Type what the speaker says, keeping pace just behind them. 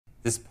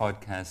This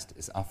podcast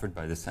is offered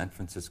by the San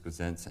Francisco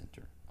Zen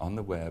Center on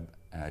the web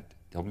at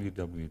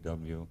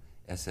www.sfcc.org.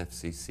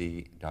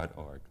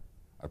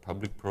 Our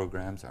public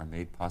programs are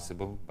made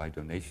possible by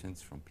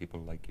donations from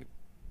people like you.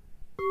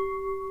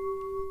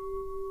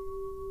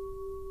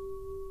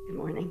 Good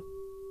morning.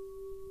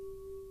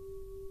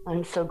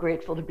 I'm so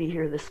grateful to be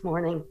here this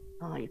morning.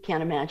 You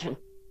can't imagine.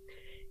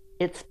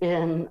 It's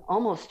been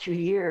almost 2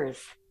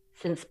 years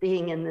since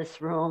being in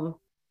this room.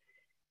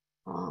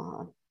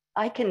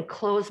 I can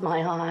close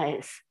my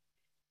eyes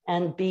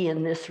and be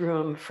in this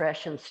room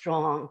fresh and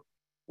strong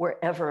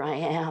wherever I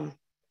am,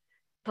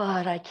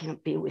 but I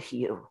can't be with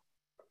you.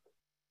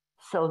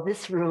 So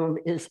this room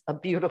is a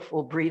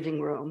beautiful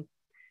breathing room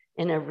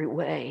in every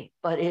way,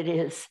 but it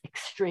is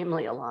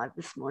extremely alive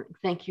this morning.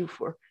 Thank you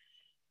for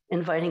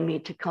inviting me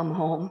to come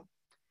home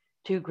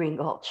to Green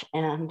Gulch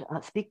and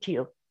speak to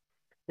you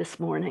this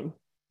morning.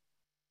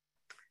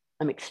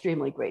 I'm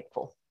extremely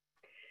grateful.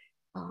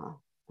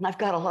 And I've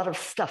got a lot of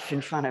stuff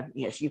in front of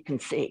me, as you can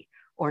see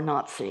or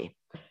not see,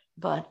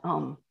 but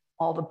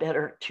all the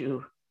better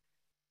to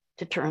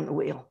turn the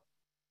wheel.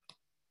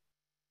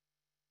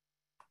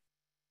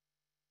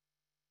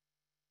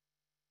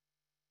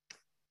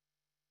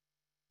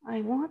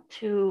 I want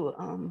to,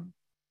 I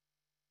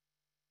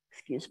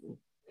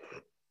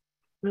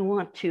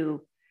want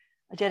to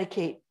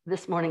dedicate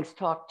this morning's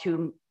talk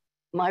to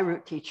my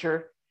root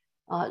teacher,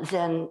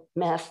 Zen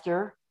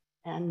Master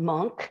and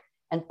monk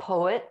and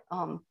poet,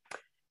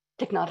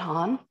 Thich Nhat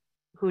Hanh,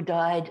 who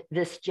died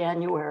this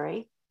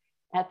January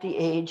at the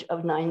age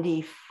of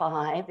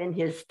 95 in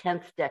his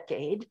 10th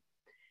decade,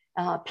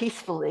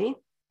 peacefully,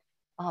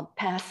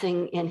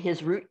 passing in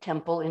his root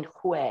temple in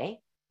Hue,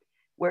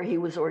 where he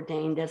was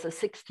ordained as a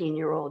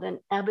 16-year-old. And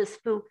Abbess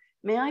Fu,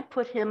 may I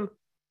put him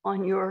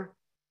on your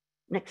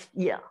next?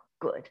 Yeah,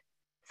 good.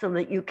 So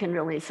that you can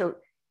really, so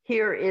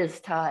here is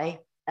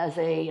Thai as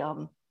a,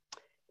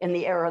 in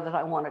the era that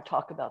I want to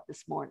talk about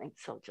this morning.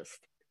 So just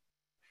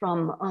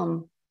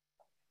from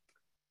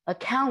a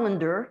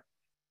calendar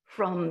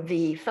from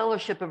the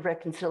Fellowship of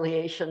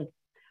Reconciliation,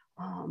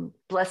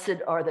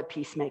 Blessed are the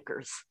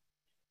Peacemakers,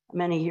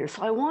 many years.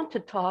 So I want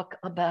to talk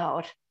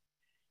about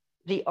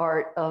the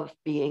art of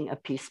being a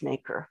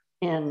peacemaker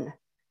in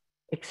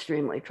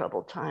extremely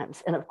troubled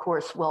times. And of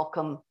course,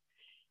 welcome.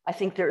 I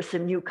think there are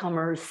some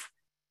newcomers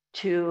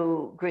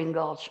to Green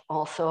Gulch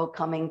also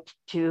coming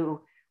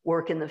to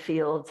work in the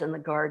fields and the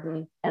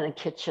garden and a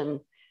kitchen,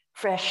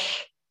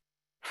 fresh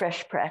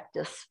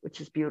practice,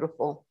 which is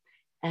beautiful.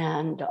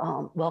 And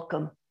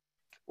welcome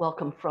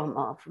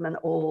from an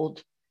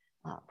old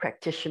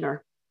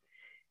practitioner.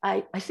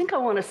 I think I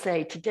want to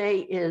say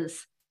today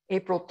is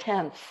April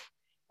 10th.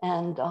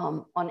 And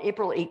on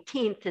April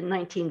 18th in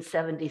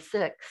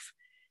 1976,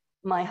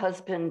 my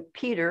husband,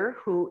 Peter,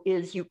 who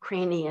is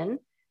Ukrainian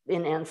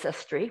in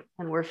ancestry,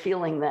 and we're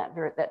feeling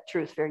that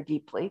truth very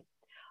deeply,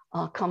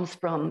 comes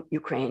from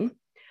Ukraine.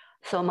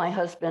 So my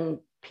husband,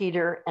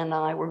 Peter, and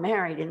I were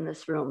married in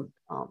this room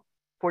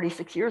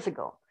 46 years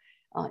ago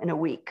in a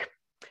week.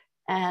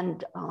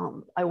 And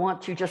I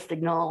want to just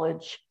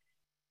acknowledge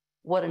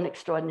what an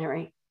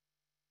extraordinary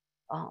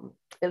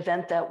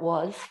event that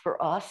was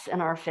for us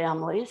and our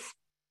families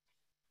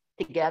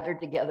to gather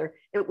together.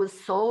 It was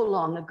so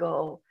long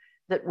ago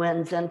that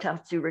when Zen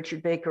Tatsu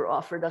Richard Baker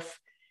offered us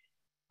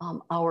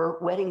our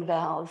wedding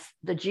vows,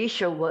 the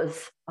jisha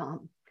was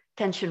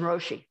Tenshin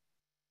Roshi.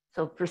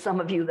 So for some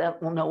of you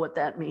that will know what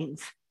that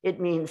means. It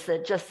means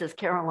that just as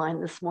Caroline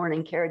this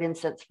morning carried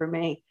incense for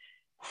me,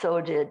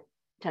 so did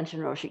Tenshin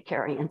Roshi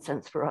carry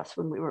incense for us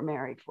when we were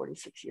married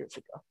 46 years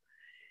ago.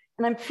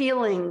 And I'm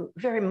feeling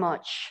very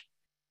much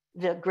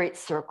the great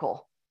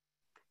circle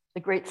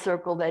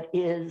that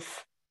is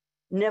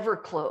never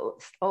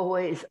closed,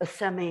 always a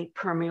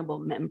semi-permeable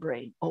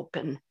membrane,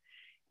 open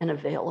and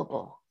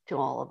available to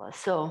all of us.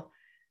 So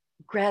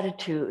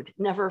gratitude,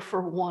 never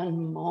for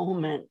one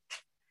moment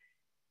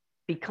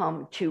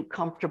become too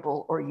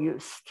comfortable or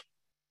used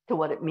to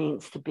what it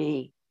means to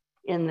be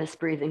in this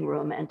breathing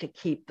room and to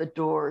keep the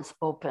doors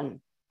open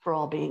for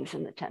all beings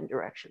in the 10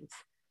 directions,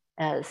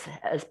 as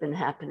has been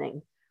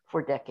happening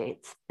for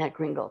decades at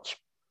Green Gulch.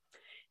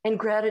 And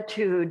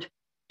gratitude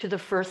to the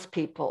first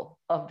people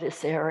of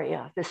this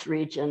area, this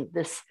region,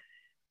 this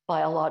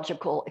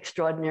biological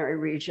extraordinary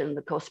region,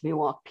 the Coast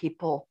Miwok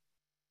people,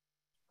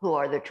 who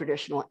are the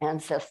traditional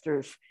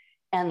ancestors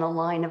and the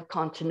line of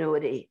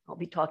continuity. I'll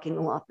be talking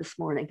a lot this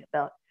morning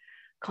about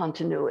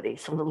continuity.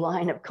 So the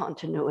line of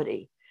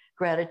continuity,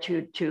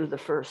 gratitude to the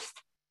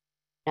first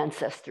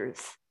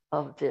ancestors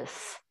of this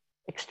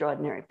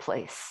extraordinary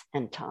place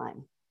and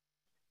time.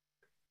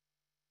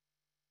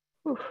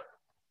 Whew.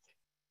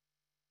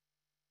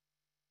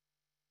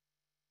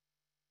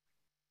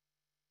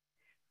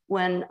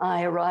 When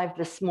I arrived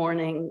this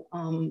morning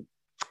and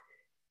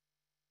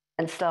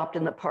stopped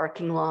in the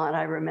parking lot,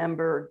 I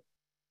remembered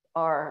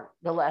the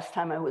last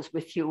time I was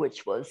with you,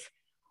 which was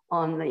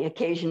on the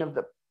occasion of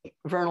the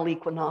vernal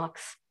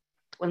equinox,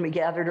 when we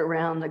gathered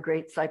around the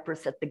great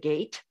cypress at the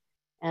gate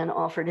and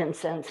offered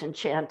incense and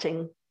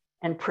chanting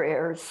and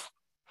prayers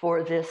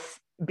for this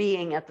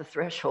being at the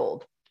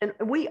threshold. And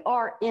we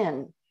are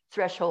in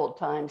threshold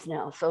times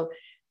now. So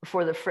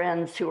for the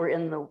friends who are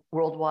in the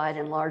worldwide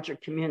and larger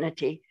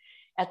community,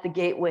 at the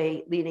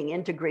gateway leading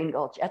into Green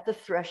Gulch, at the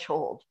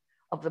threshold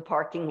of the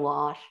parking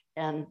lot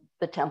and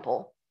the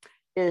temple,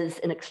 is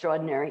an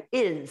extraordinary,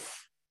 is,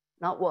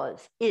 not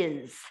was,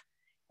 is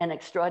an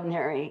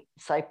extraordinary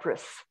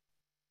cypress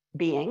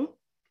being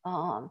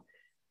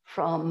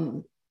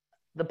from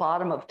the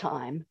bottom of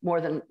time, more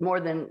than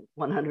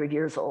 100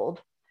 years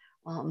old,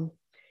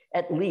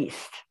 at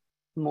least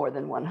more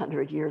than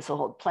 100 years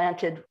old,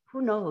 planted,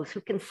 who knows, who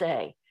can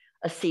say,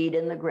 a seed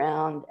in the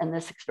ground, and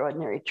this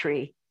extraordinary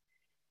tree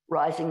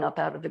rising up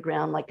out of the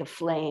ground like a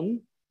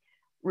flame,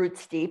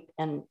 roots deep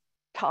and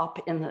top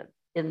in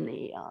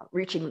the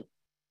reaching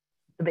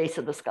the base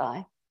of the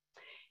sky,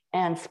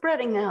 and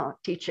spreading out,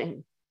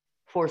 teaching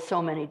for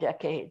so many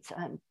decades.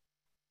 And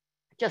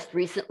just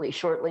recently,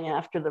 shortly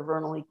after the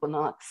vernal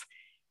equinox,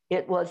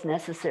 it was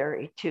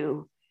necessary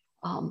to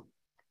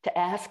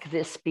ask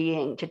this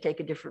being to take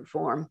a different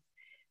form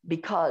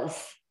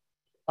because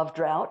of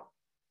drought,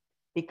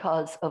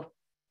 because of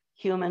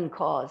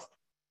human-caused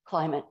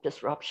climate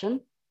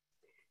disruption,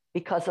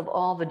 because of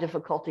all the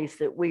difficulties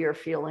that we are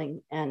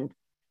feeling and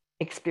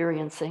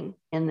experiencing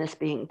in this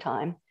being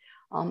time.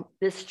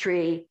 This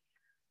tree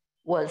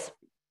was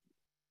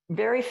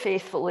very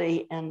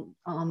faithfully and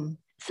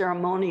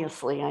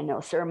ceremoniously, I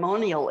know,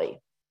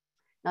 ceremonially,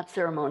 not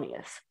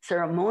ceremonious,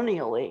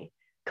 ceremonially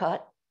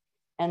cut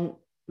and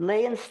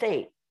lay in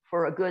state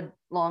for a good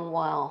long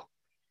while.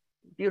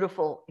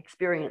 Beautiful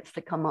experience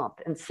to come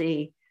up and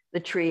see the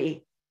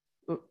tree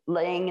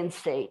laying in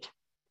state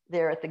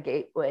there at the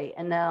gateway.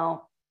 And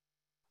now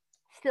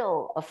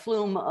still a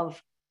flume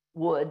of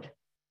wood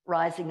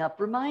rising up,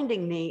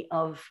 reminding me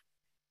of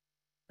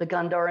the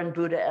Gandharan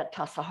Buddha at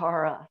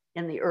Tassajara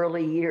in the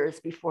early years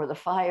before the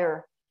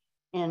fire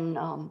in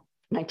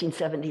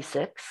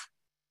 1976.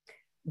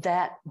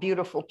 That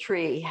beautiful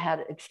tree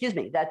had,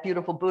 that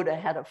beautiful Buddha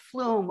had a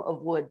flume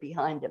of wood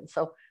behind him.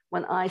 So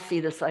when I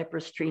see the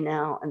cypress tree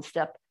now and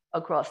step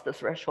across the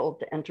threshold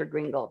to enter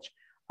Green Gulch,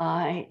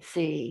 I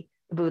see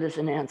Buddhas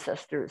and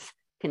ancestors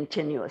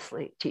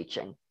continuously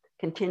teaching,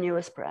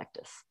 continuous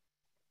practice,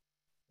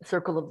 the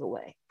circle of the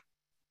way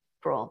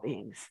for all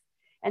beings,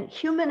 and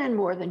human and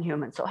more than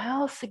human. So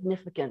how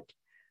significant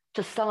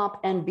to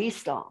stop and be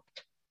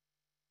stopped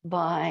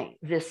by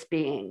this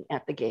being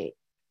at the gate,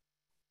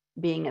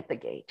 being at the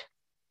gate,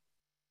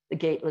 the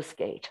gateless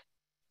gate.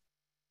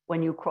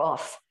 When you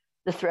cross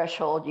the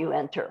threshold, you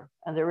enter,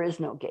 and there is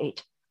no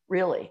gate,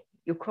 really.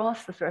 You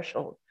cross the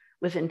threshold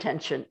with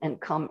intention and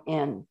come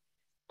in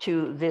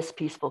to this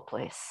peaceful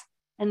place.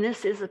 And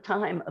this is a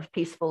time of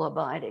peaceful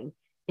abiding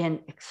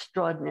in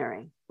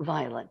extraordinary,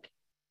 violent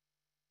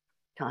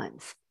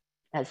times,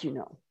 as you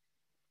know.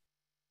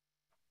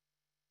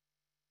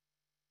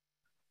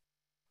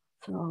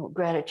 So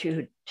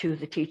gratitude to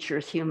the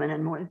teachers, human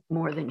and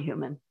more than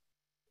human,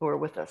 who are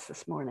with us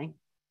this morning.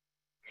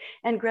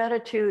 And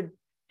gratitude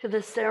to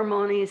the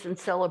ceremonies and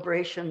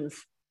celebrations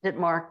that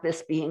mark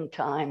this being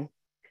time.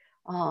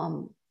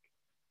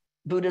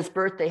 Buddha's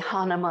birthday,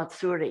 Hana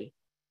Matsuri,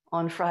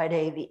 on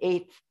Friday, the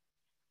 8th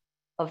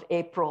of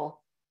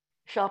April.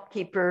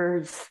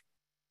 Shopkeepers,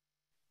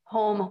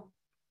 home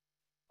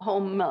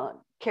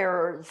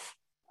carers,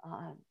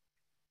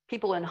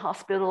 people in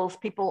hospitals,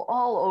 people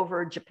all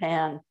over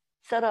Japan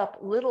set up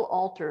little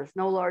altars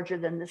no larger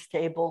than this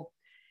table,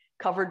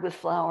 covered with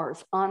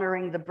flowers,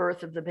 honoring the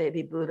birth of the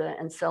baby Buddha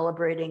and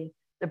celebrating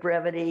the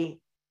brevity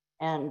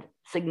and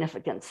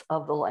significance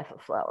of the life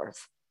of flowers.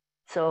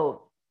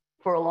 So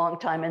for a long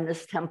time in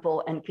this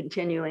temple and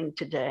continuing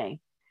today,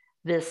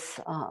 this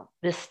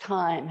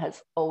time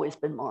has always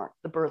been marked,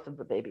 the birth of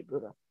the baby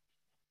Buddha.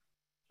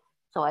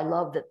 So I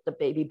love that the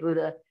baby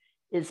Buddha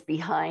is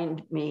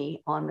behind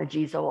me on the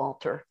Jizo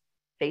altar,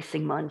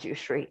 facing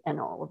Manjushri and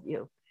all of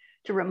you,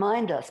 to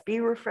remind us, be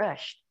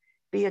refreshed,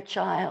 be a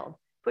child,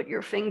 put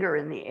your finger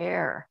in the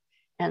air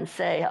and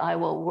say, I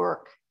will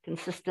work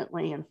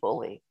consistently and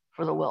fully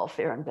for the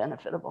welfare and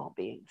benefit of all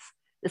beings.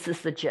 This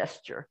is the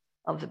gesture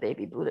of the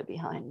baby Buddha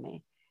behind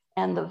me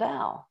and the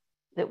vow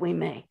that we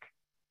make.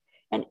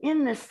 And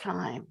in this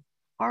time,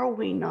 are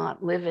we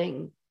not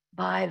living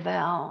by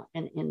vow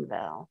and in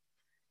vow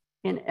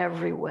in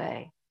every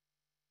way?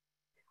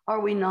 Are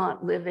we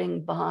not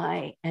living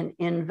by and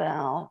in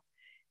vow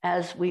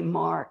as we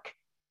mark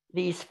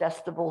these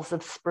festivals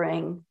of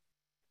spring,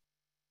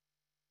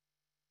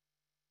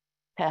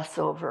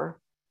 Passover,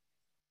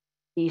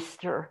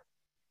 Easter,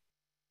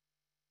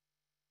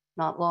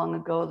 not long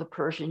ago, the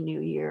Persian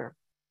New Year,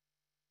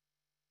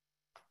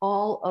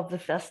 all of the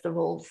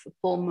festivals, the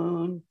full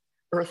moon,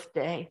 Earth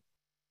Day,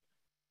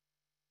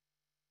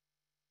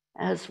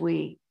 as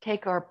we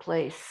take our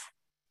place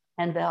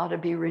and vow to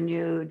be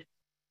renewed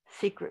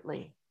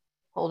secretly,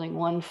 holding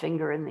one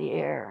finger in the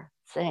air,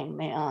 saying,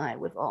 may I,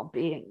 with all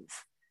beings,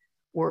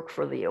 work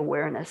for the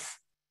awareness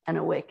and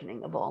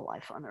awakening of all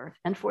life on earth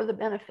and for the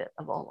benefit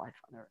of all life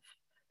on earth.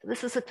 So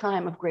this is a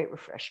time of great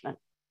refreshment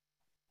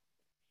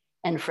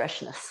and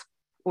freshness.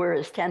 We're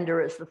as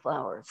tender as the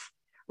flowers.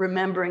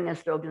 remembering,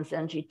 as Dogen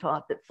Zenji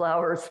taught, that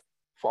flowers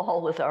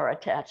fall with our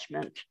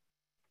attachment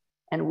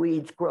and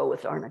weeds grow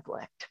with our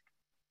neglect.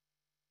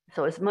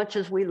 So as much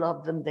as we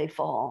love them, they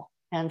fall,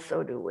 and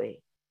so do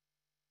we.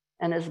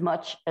 And as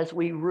much as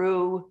we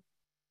rue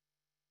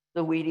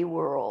the weedy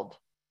world,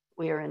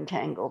 we are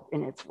entangled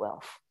in its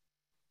wealth.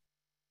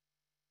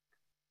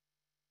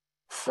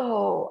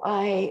 So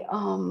I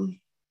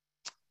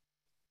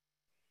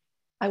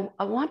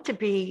want to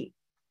be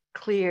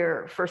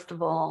clear, first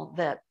of all,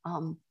 that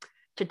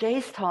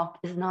today's talk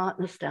is not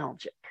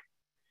nostalgic.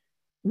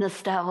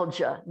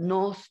 Nostalgia,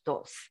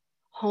 nostos,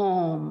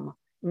 home,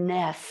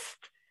 nest,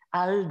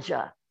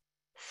 algia,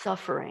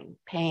 suffering,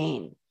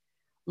 pain,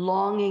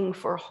 longing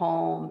for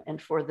home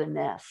and for the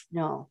nest.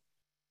 No,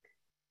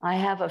 I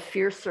have a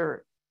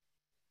fiercer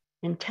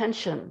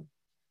intention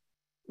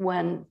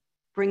when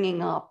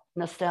bringing up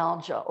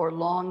nostalgia or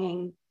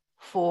longing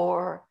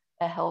for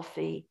a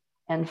healthy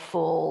and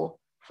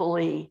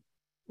fully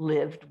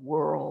lived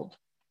world.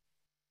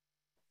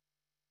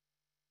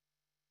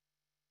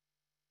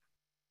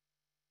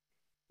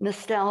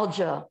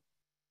 Nostalgia,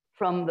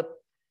 from the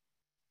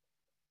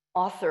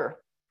author,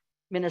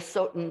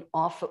 Minnesotan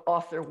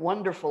author,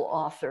 wonderful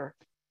author,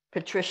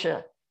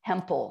 Patricia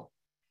Hempel.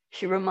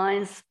 She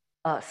reminds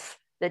us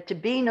that to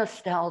be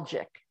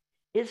nostalgic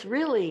is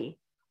really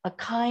a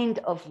kind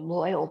of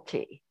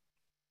loyalty,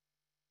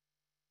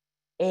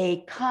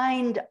 a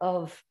kind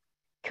of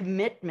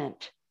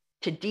commitment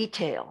to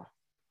detail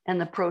and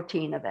the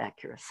protein of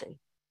accuracy.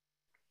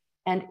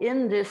 And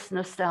in this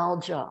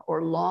nostalgia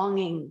or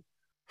longing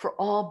for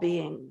all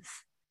beings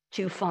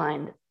to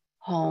find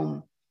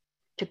home,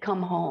 to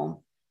come home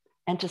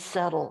and to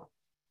settle,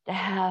 to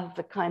have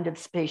the kind of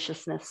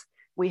spaciousness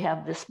we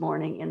have this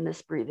morning in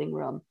this breathing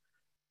room.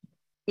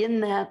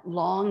 In that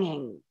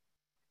longing,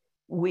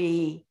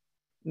 we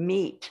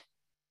meet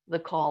the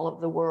call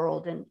of the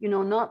world. And, you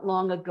know, not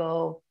long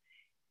ago,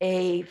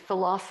 a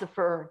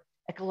philosopher,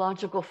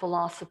 ecological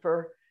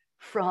philosopher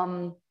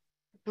from,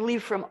 I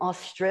believe from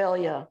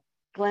Australia,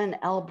 Glenn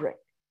Albrecht,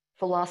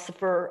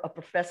 philosopher, a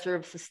professor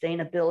of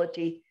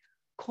sustainability,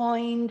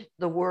 coined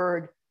the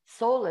word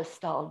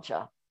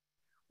solastalgia,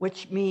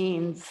 which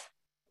means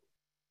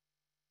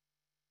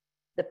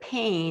the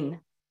pain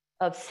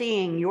of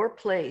seeing your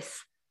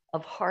place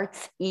of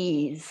heart's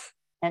ease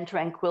and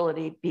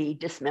tranquility be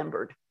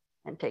dismembered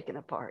and taken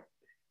apart.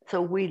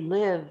 So we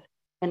live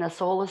in a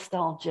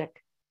solastalgic,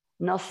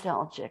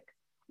 nostalgic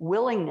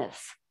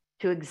willingness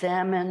to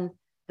examine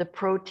the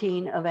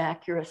protein of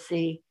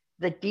accuracy,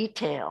 the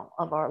detail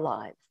of our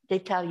lives,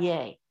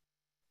 détailler,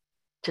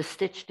 to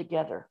stitch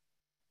together,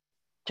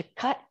 to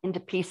cut into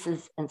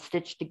pieces and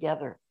stitch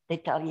together,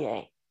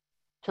 détailler,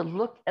 to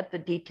look at the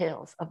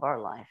details of our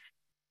life,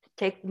 to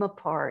take them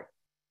apart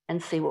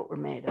and see what we're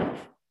made of.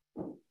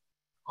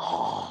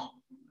 Oh,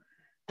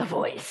 the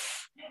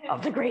voice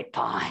of the great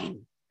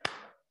pine,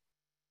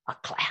 a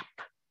clap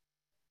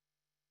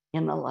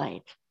in the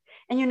light.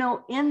 And you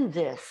know, in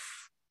this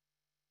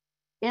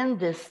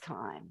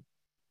time,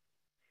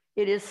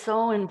 it is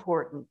so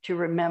important to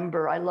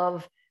remember. I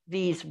love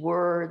these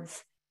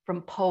words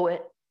from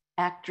poet,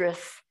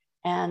 actress,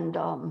 and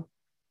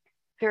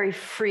very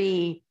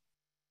free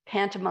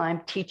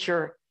pantomime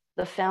teacher,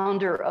 the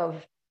founder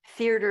of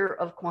Theater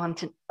of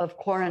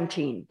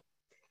Quarantine,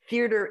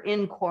 Theater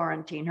in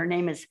Quarantine. Her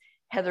name is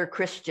Heather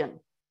Christian.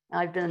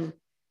 I've been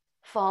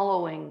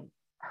following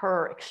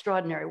her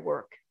extraordinary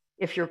work.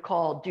 If you're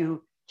called,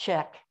 do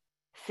check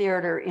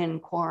Theater in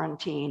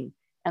Quarantine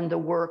and the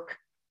work,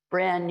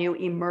 brand new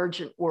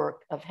emergent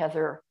work of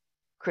Heather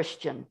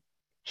Christian.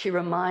 She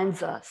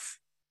reminds us,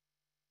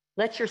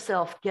 let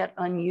yourself get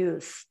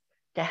unused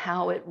to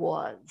how it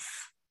was.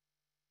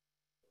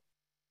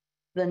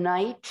 The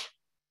night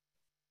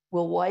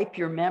will wipe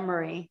your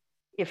memory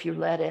if you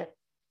let it.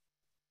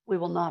 We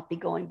will not be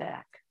going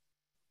back.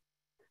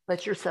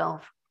 Let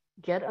yourself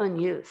get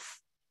unused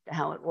to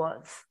how it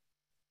was.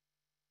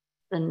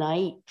 The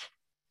night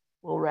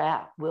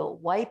will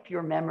wipe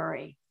your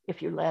memory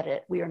if you let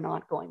it. We are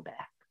not going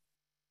back.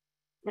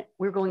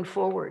 We're going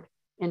forward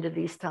into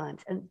these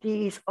times. And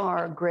these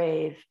are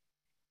grave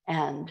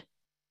and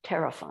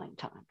terrifying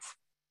times.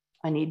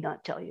 I need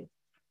not tell you.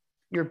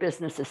 Your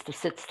business is to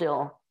sit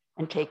still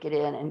and take it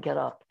in and get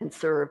up and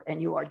serve,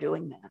 and you are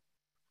doing that.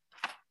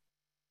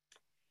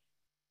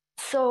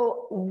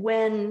 So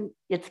when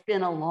it's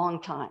been a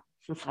long time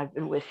since I've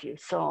been with you,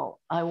 so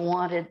I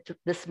wanted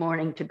this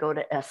morning to go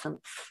to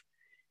essence,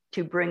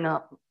 to bring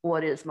up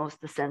what is most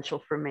essential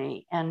for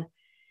me. And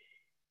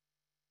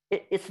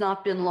it's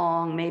not been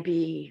long,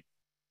 maybe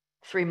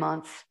 3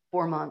 months,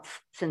 4 months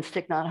since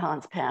Thich Nhat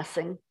Hanh's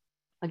passing.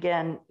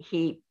 Again,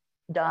 he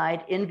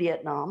died in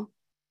Vietnam.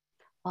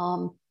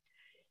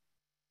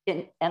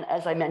 And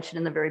as I mentioned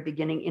in the very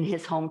beginning, in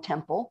his home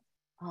temple,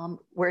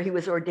 where he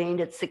was ordained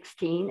at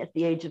 16, at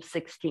the age of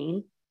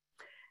 16.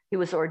 He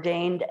was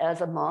ordained as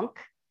a monk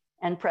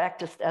and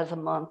practiced as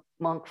a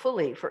monk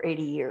fully for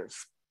 80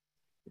 years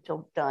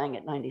until dying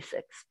at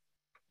 96,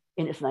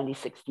 in his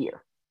 96th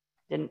year.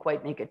 Didn't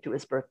quite make it to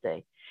his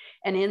birthday.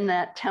 And in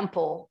that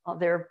temple,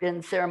 there have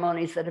been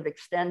ceremonies that have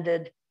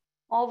extended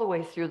all the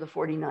way through the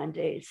 49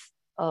 days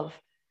of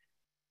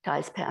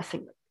Thai's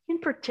passing. In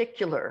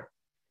particular,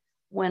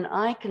 when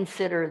I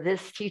consider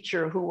this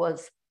teacher who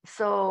was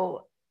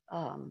so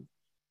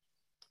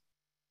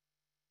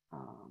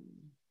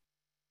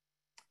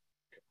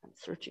I'm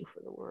searching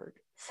for the word,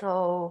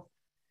 so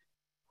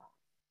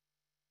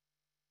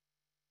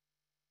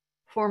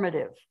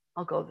formative.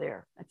 I'll go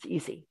there. That's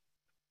easy.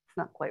 It's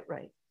not quite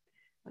right.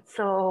 But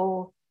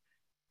so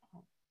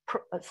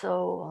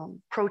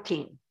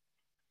protein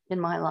in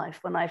my life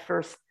when I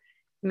first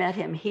met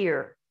him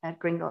here at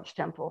Green Gulch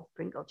Temple,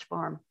 Green Gulch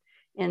Farm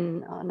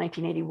in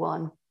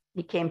 1981.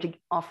 He came to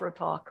offer a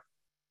talk.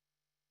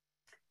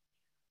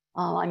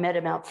 I met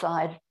him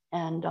outside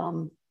and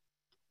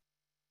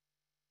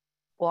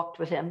walked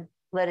with him,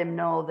 let him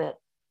know that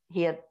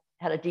he had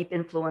a deep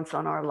influence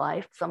on our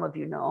life. Some of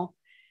you know,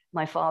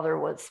 my father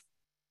was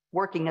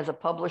working as a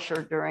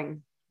publisher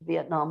during the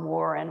Vietnam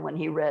War, and when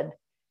he read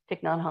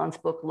Thich Nhat Hanh's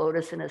book,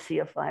 Lotus in a Sea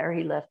of Fire,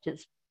 he left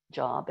his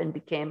job and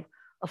became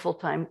a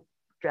full-time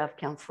draft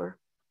counselor,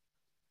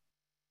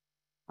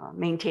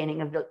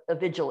 maintaining a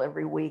vigil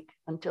every week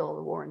until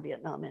the war in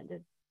Vietnam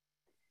ended,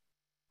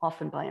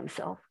 often by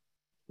himself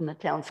in the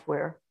town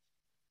square.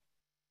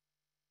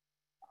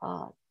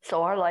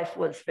 So our life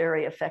was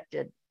very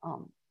affected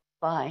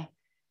by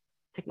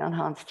Thich Nhat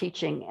Hanh's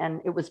teaching,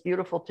 and it was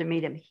beautiful to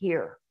meet him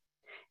here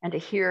and to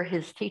hear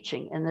his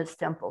teaching in this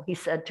temple. He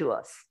said to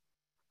us,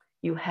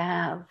 "You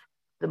have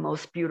the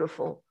most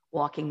beautiful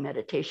walking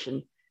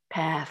meditation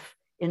path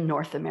in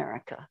North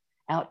America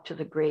out to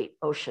the great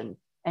ocean,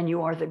 and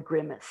you are the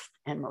grimmest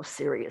and most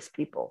serious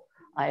people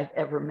I have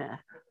ever met.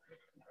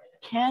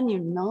 Can you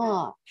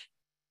not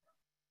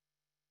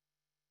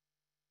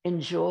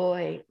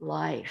enjoy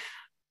life?"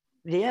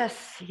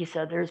 Yes, he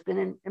said, there's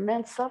been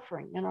immense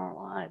suffering in our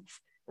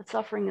lives, but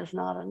suffering is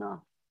not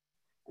enough.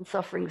 And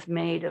suffering's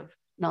made of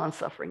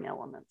non-suffering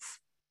elements.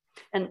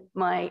 And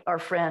our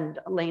friend,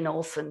 Lane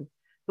Olson,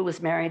 who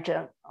was married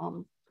to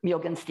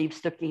Myogen Steve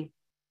Stuckey,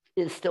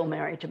 is still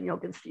married to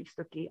Myogen Steve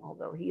Stuckey,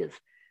 although he has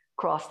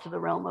crossed to the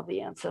realm of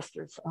the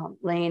ancestors.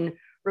 Lane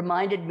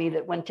reminded me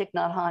that when Thich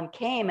Nhat Hanh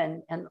came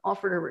and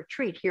offered a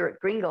retreat here at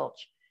Green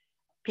Gulch,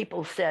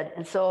 people said,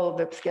 "And so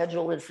the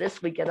schedule is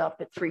this, we get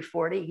up at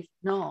 3:40?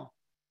 No.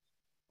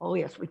 "Oh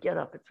yes, we get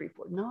up at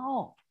 3:40.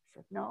 "No." I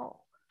said,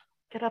 "No,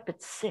 get up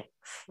at 6.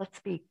 Let's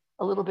be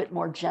a little bit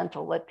more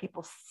gentle. Let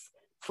people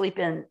sleep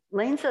in."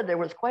 Lane said there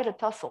was quite a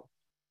tussle,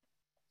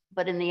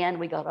 but in the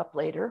end, we got up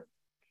later.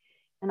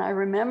 And I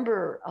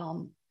remember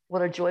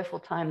what a joyful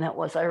time that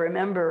was. I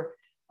remember,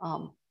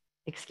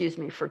 excuse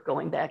me for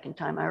going back in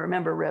time, I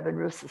remember Reb and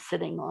Rusa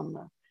sitting on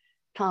the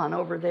tan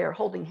over there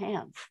holding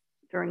hands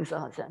during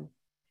Zazen.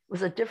 It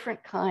was a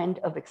different kind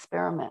of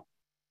experiment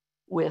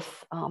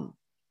with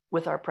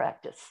our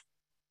practice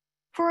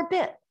for a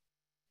bit.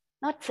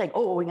 Not saying,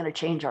 "Oh, we're going to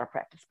change our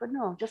practice," but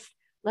no, just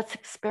let's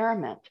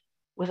experiment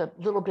with a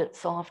little bit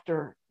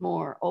softer,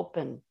 more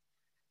open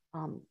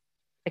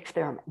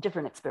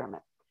different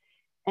experiment.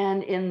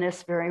 And in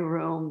this very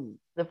room,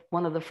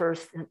 one of the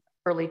first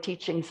early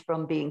teachings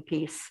from Being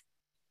Peace,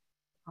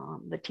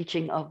 the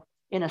teaching of,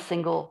 in a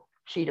single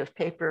sheet of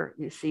paper,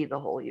 you see the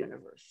whole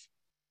universe.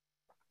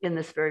 In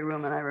this very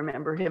room, and I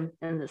remember him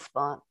in this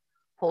spot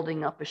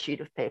holding up a sheet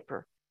of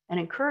paper and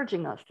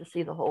encouraging us to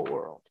see the whole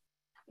world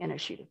in a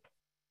sheet of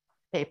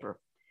paper.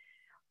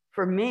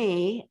 For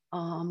me,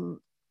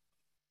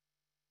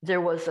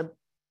 there was a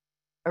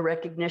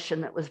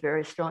recognition that was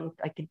very strong.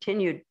 I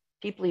continued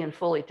deeply and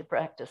fully to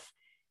practice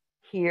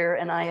here,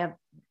 and I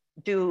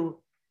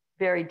do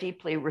very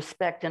deeply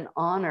respect and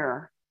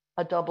honor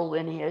a double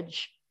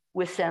lineage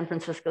with San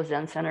Francisco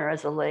Zen Center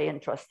as a lay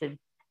and trusted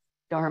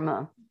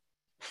Dharma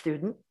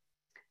student,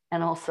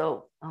 and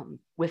also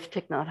with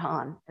Thich Nhat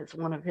Hanh as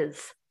one of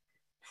his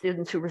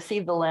students who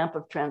received the lamp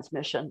of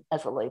transmission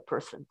as a lay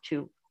person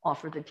to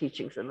offer the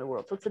teachings in the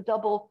world. So it's a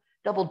double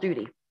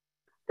duty,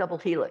 double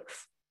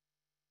helix,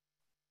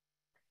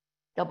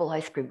 double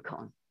ice cream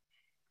cone,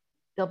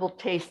 double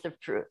taste of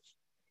truth.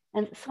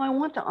 And so I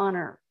want to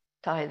honor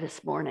Thai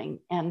this morning,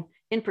 and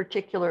in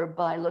particular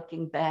by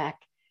looking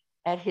back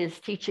at his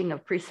teaching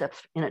of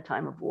precepts in a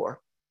time of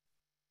war.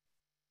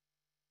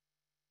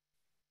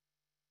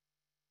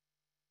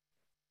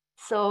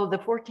 So the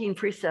 14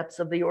 Precepts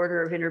of the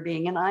Order of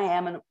Interbeing, and I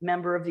am a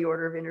member of the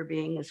Order of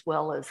Interbeing as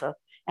well as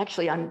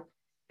actually I'm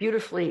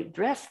beautifully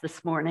dressed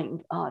this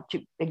morning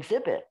to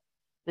exhibit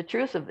the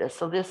truth of this.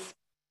 So this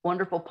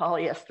wonderful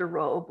polyester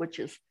robe, which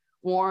is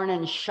worn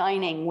and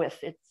shining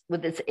with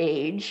its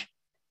age.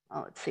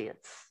 Let's see,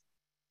 it's,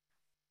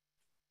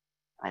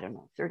 I don't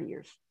know, 30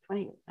 years,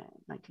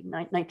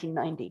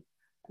 1990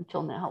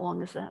 until now. How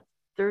long is that?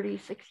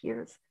 36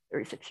 years.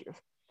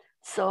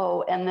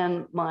 So, and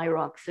then my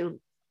Raksu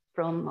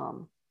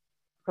from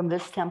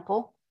this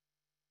temple,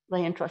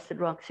 lay entrusted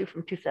Raksu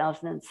from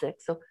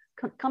 2006. So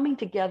coming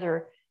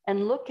together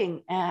and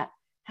looking at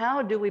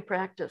how do we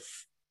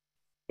practice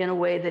in a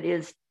way that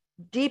is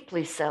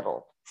deeply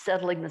settled,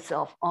 settling the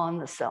self on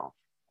the self,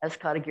 as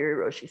Katagiri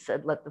Roshi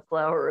said, let the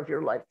flower of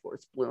your life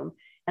force bloom,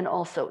 and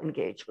also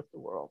engage with the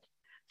world.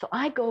 So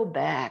I go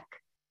back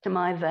to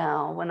my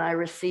vow when I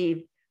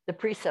received the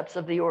precepts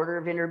of the Order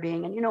of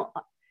Interbeing. And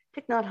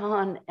Thich Nhat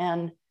Hanh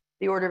and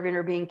the Order of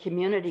Interbeing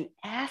community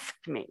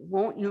asked me,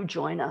 won't you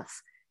join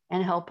us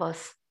and help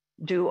us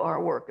do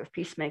our work of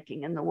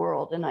peacemaking in the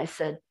world? And I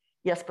said,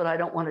 yes, but I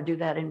don't want to do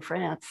that in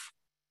France.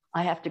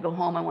 I have to go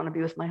home. I want to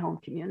be with my home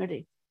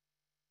community.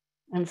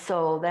 And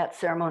so that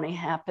ceremony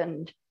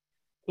happened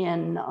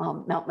in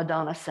Mount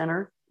Madonna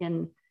Center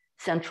in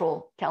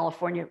Central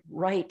California,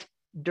 right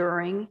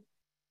during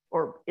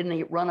or in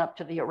the run up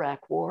to the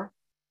Iraq War.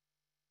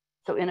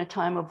 So in a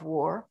time of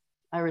war,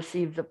 I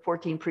received the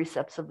 14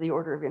 precepts of the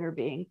Order of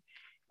Interbeing.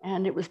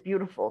 And it was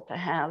beautiful to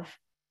have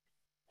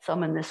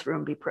some in this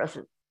room be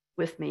present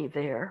with me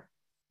there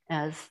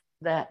as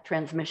that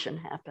transmission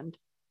happened.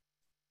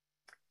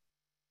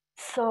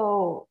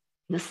 So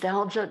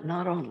nostalgia,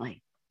 not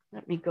only.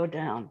 Let me go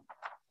down.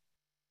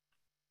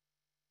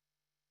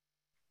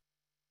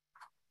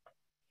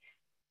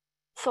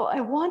 So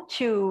I want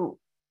to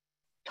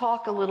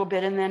talk a little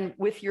bit, and then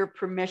with your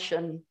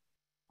permission,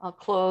 I'll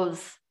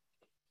close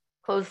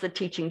the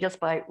teaching just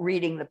by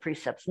reading the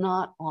precepts,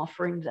 not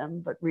offering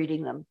them, but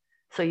reading them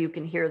so you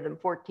can hear them.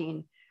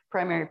 14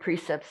 primary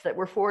precepts that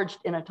were forged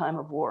in a time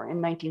of war in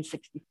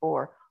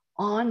 1964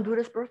 on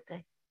Buddha's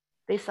birthday,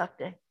 Vesak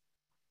Day,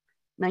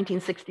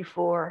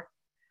 1964.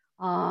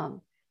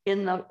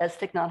 As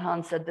Thich Nhat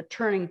Hanh said, the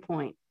turning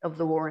point of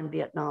the war in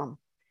Vietnam.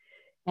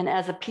 And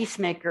as a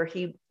peacemaker,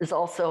 he is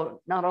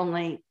also not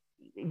only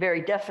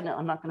very definite,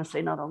 I'm not going to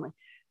say not only,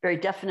 very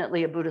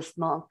definitely a Buddhist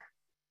monk,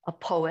 a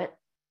poet,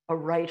 a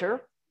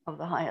writer of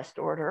the highest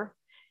order,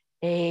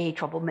 a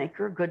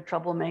troublemaker, good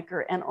troublemaker,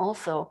 and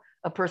also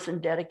a person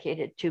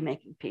dedicated to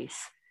making peace.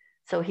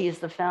 So he is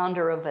the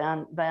founder of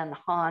Van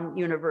Han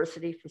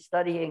University for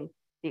studying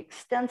the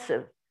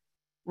extensive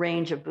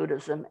range of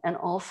Buddhism, and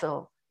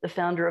also the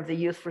founder of the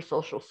Youth for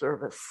Social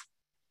Service,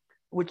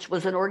 which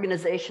was an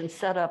organization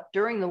set up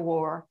during the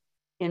war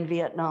in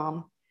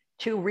Vietnam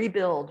to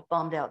rebuild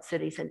bombed out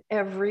cities. And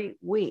every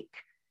week,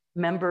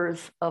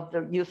 members of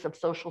the Youth of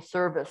Social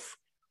Service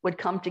would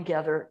come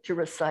together to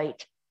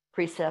recite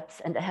precepts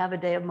and to have a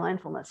day of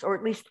mindfulness, or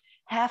at least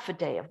half a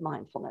day of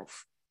mindfulness,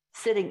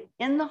 sitting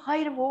in the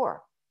height of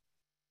war.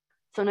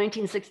 So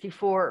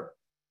 1964,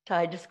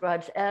 Thai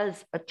describes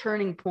as a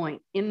turning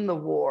point in the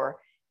war,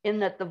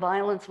 in that the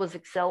violence was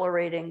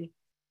accelerating.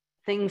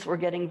 Things were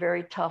getting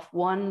very tough.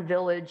 One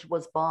village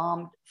was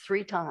bombed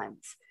 3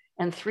 times,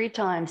 and 3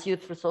 times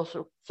Youth for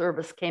Social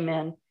Service came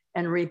in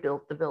and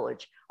rebuilt the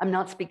village. I'm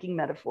not speaking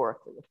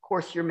metaphorically. Of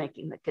course, you're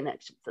making the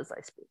connections as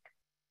I speak.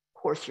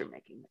 Of course, you're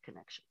making the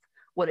connections,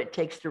 what it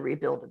takes to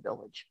rebuild a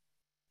village.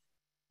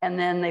 And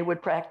then they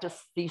would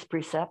practice these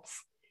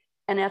precepts.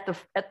 And at the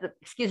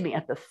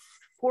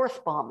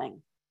 4th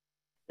bombing,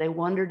 they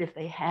wondered if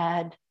they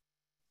had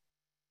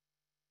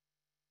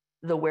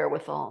the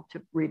wherewithal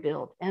to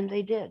rebuild, and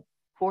they did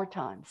 4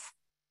 times.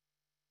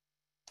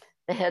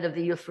 The head of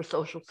the Youth for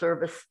Social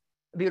Service,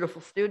 a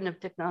beautiful student of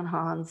Thich Nhat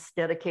Hanh's,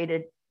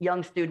 dedicated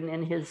young student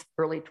in his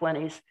early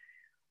 20s,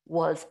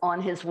 was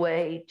on his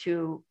way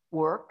to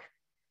work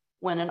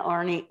when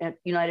a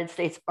United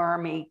States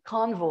Army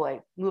convoy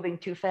moving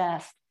too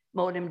fast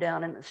mowed him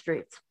down in the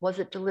streets. Was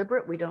it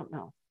deliberate? We don't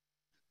know.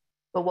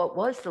 But what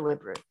was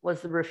deliberate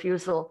was the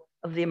refusal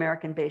of the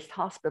American-based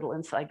hospital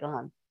in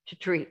Saigon to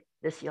treat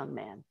this young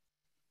man.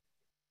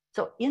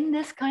 So in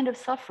this kind of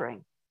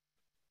suffering,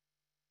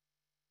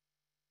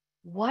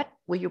 what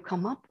will you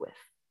come up with?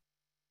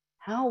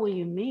 How will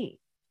you meet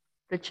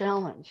the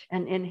challenge?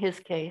 And in his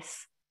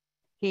case,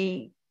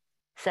 he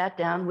sat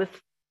down with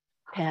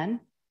pen.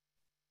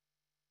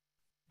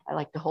 I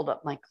like to hold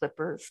up my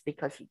clippers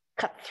because he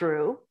cut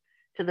through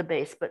to the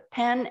base, but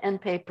pen and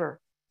paper,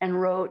 and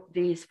wrote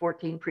these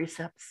 14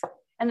 precepts.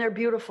 And they're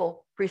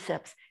beautiful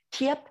precepts.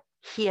 Tiep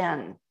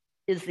Hien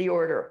is the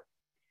order.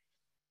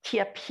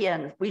 Tiep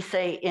Hien, we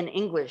say in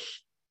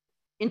English,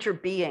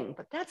 interbeing,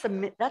 but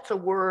that's a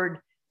word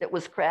that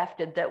was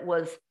crafted, that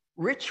was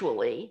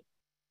ritually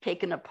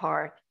taken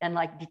apart and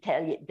like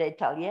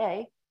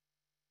détaillé,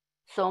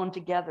 sewn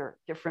together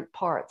different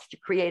parts to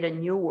create a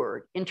new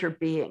word,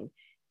 interbeing.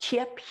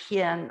 Tiep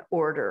Hien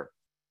order,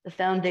 the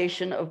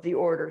foundation of the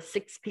order.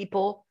 6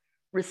 people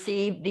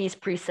received these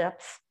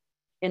precepts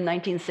in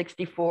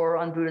 1964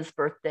 on Buddha's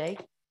birthday.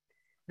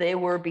 They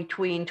were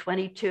between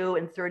 22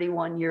 and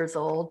 31 years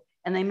old,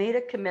 and they made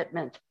a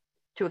commitment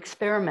to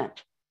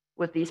experiment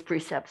with these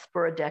precepts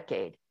for a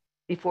decade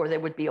before they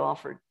would be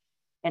offered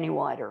any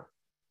wider.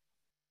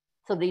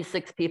 So these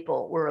 6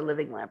 people were a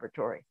living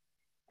laboratory,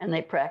 and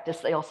they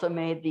practiced. They also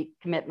made the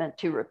commitment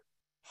to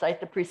recite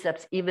the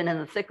precepts even in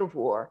the thick of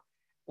war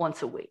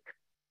once a week,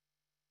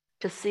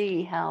 to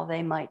see how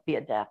they might be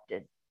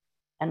adapted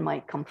and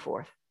might come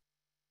forth.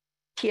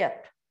 Tiep,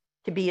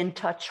 to be in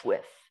touch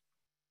with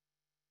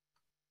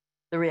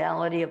the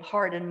reality of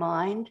heart and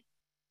mind,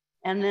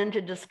 and then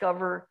to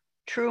discover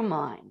true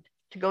mind,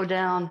 to go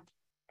down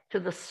to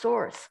the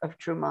source of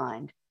true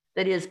mind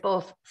that is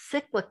both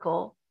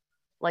cyclical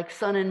like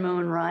sun and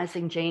moon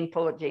rising.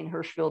 Poet Jane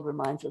Hirschfield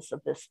reminds us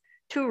of this.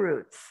 Two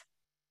roots.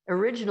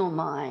 Original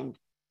mind,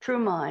 true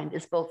mind,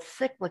 is both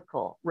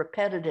cyclical,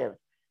 repetitive,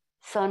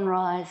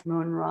 sunrise,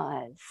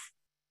 moonrise,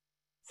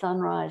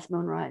 sunrise,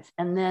 moonrise,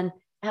 and then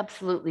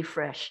absolutely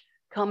fresh,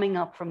 coming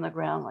up from the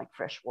ground like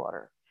fresh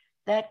water.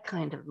 That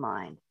kind of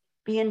mind.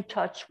 Be in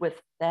touch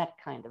with that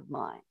kind of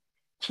mind.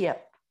 Tiep.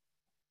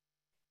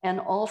 And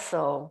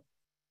also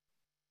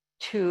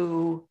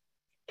to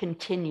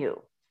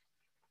continue.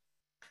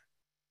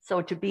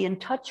 So to be in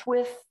touch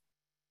with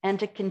and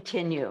to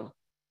continue,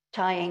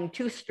 tying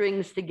two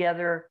strings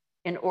together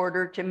in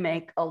order to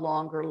make a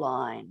longer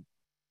line.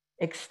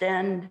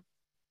 Extend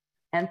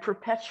and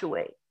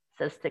perpetuate,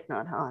 says Thich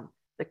Nhat Hanh,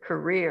 the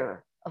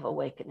career of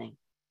awakening.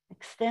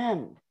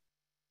 Extend,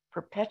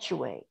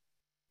 perpetuate,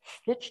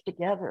 stitch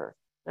together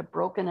the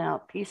broken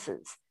out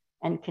pieces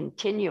and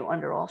continue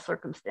under all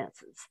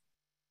circumstances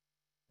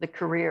the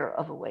career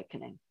of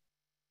awakening.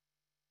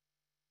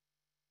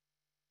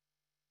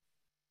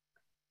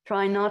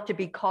 Try not to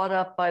be caught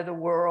up by the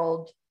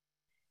world,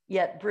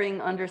 yet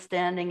bring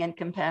understanding and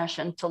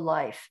compassion to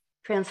life.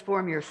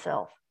 Transform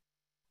yourself.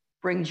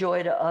 Bring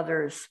joy to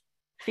others.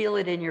 Feel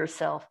it in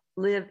yourself.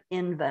 Live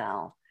in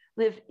vow.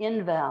 Live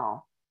in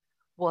vow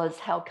was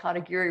how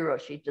Katagiri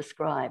Roshi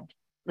described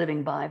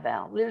living by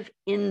vow. Live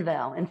in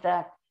vow. In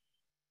fact,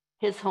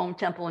 his home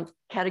temple in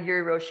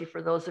Katagiri Roshi,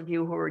 for those of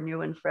you who are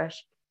new and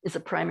fresh, is a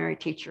primary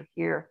teacher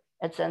here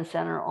at Zen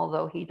Center,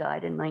 although he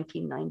died in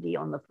 1990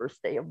 on the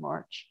first day of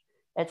March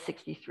at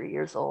 63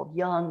 years old,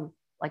 young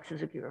like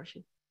Suzuki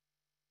Roshi,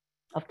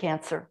 of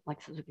cancer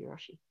like Suzuki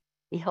Roshi.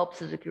 He helped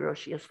Suzuki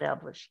Roshi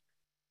establish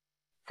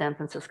San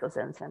Francisco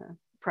Zen Center,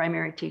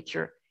 primary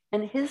teacher.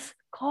 And his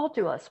call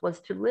to us was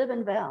to live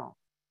in vow.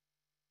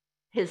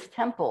 His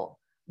temple,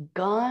 I'm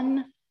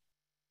going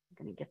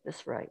to get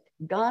this right,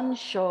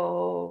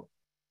 Gansho,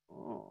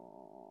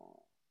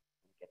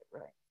 get it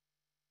right.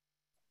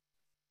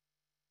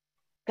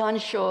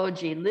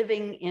 Ganshoji,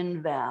 living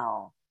in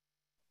vow.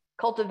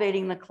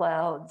 Cultivating the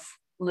clouds,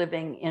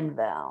 living in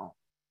vow.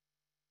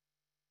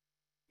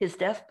 His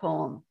death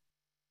poem,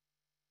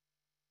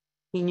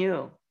 he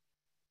knew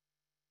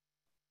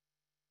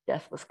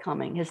death was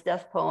coming. His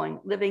death poem,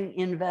 living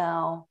in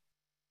vow,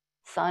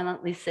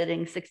 silently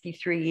sitting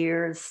 63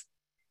 years,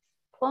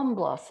 plum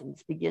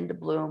blossoms begin to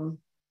bloom.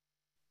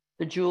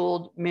 The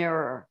jeweled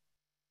mirror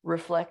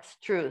reflects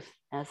truth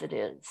as it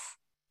is.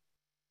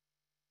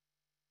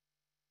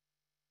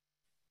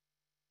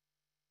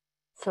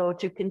 So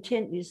to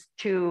continue,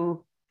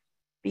 to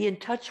be in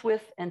touch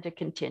with and to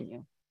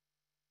continue.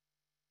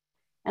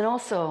 And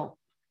also,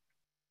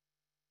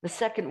 the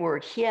second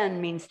word, hien,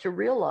 means to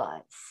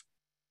realize.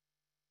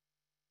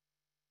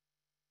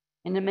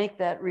 And to make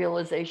that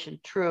realization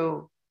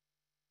true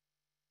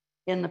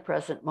in the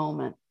present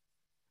moment.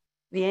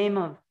 The aim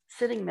of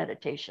sitting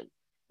meditation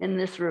in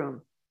this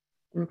room,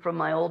 and from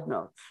my old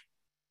notes,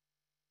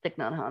 Thich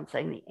Nhat Hanh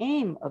saying the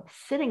aim of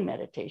sitting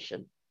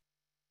meditation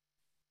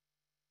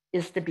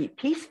is to be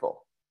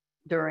peaceful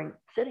during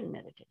sitting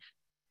meditation.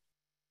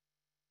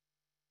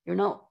 You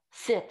don't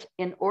sit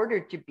in order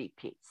to be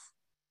peace.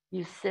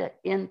 You sit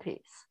in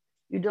peace.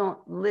 You don't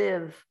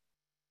live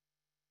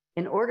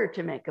in order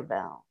to make a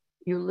vow.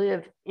 You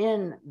live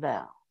in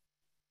vow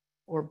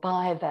or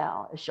by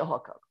vow, as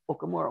Shohoku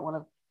Okamura, one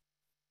of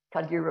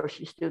Katagiri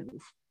Roshi's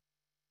students,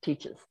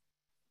 teaches.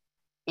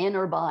 In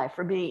or by,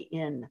 for me,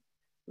 in.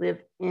 Live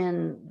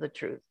in the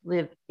truth.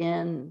 Live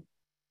in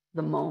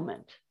the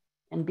moment.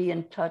 And be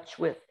in touch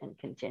with and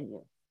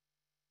continue.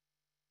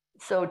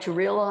 So to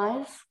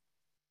realize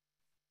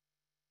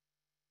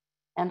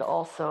and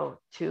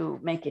also to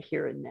make it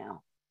here and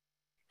now.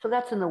 So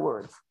that's in the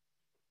words.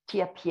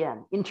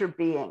 Tiepien,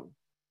 interbeing.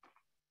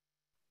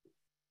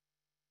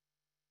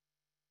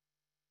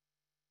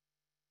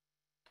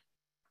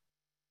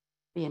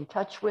 Be in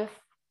touch with,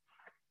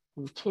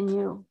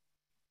 continue,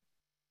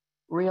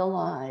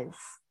 realize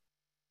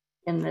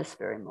in this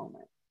very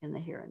moment, in the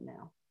here and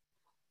now.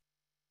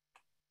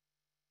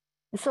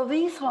 And so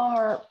these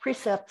are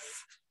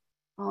precepts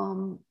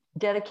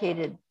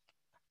dedicated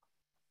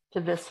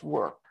to this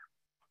work.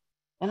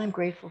 And I'm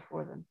grateful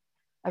for them.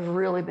 I've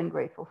really been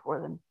grateful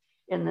for them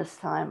in this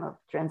time of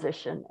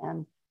transition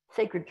and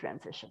sacred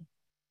transition.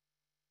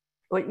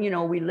 But, you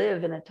know, we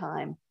live in a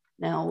time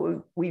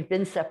now, we've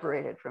been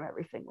separated from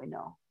everything we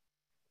know.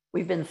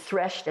 We've been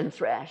threshed and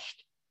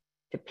thrashed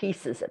to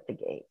pieces at the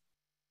gate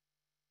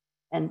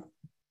and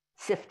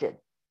sifted.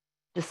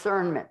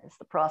 Discernment is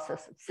the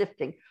process of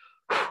sifting,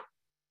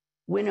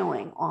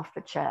 winnowing off the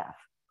chaff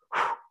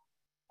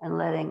and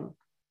letting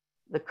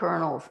the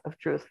kernels of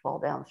truth fall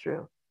down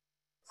through.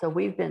 So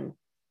we've been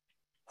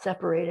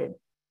separated,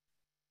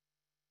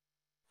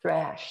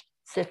 thrashed,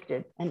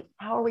 sifted, and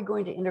how are we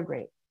going to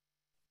integrate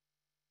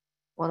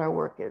what our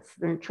work is?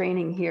 They're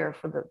training here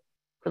for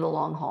the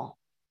long haul.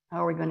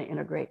 How are we going to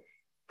integrate?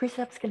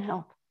 Precepts can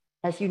help.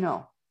 As you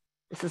know,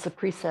 this is a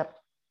precept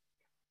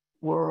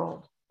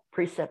world,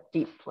 precept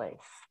deep place.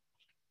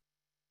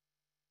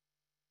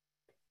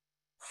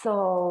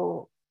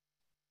 So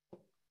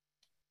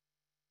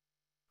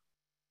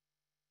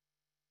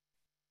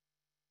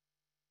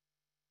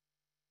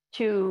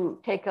To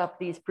take up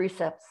these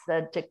precepts,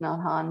 said Thich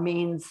Nhat Hanh,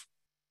 means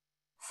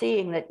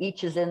seeing that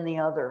each is in the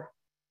other.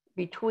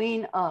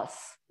 Between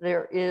us,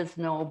 there is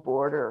no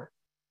border.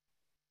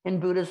 In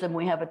Buddhism,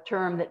 we have a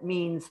term that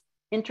means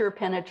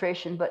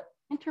interpenetration, but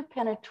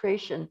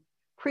interpenetration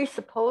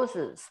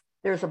presupposes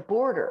there's a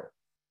border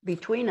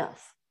between us.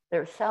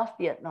 There's South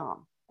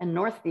Vietnam and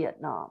North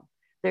Vietnam.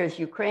 There's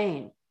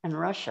Ukraine and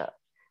Russia.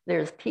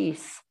 There's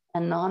peace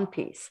and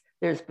non-peace.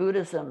 There's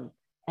Buddhism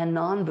and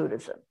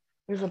non-Buddhism.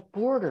 There's a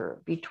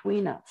border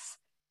between us.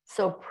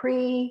 So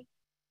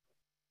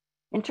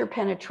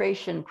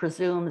interpenetration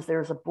presumes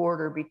there's a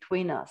border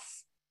between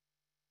us,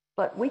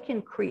 but we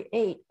can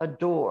create a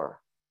door.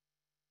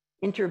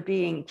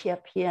 Interbeing,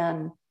 Tiep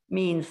Hien,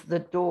 means the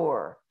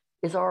door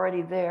is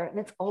already there and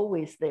it's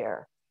always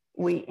there.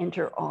 We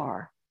enter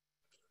our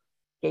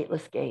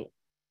gateless gate,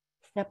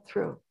 step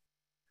through,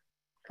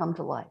 come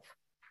to life.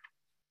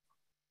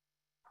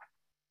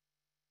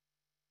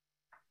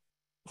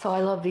 So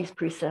I love these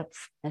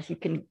precepts, as you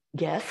can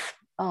guess.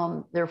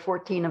 There are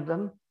 14 of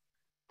them.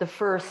 The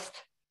first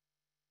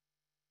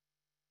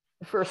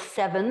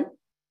 7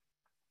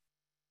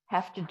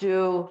 have to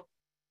do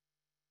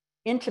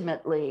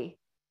intimately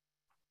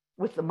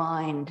with the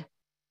mind.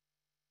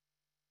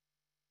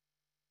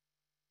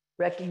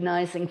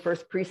 Recognizing,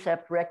 first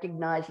precept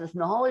recognizes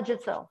knowledge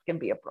itself can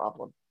be a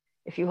problem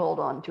if you hold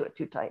on to it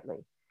too tightly.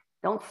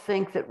 Don't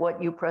think that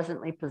what you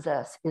presently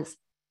possess is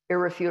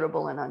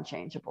irrefutable and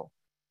unchangeable.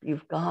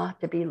 You've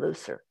got to be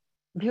looser.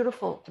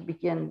 Beautiful to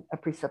begin a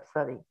precept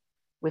study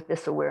with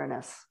this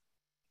awareness.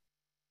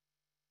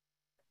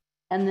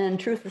 And then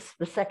truth is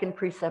the second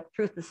precept,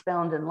 truth is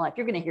found in life.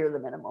 You're going to hear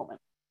them in a moment.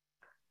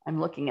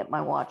 I'm looking at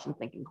my watch and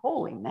thinking,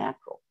 holy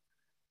mackerel,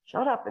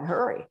 shut up and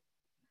hurry.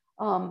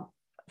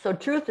 So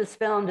truth is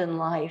found in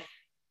life.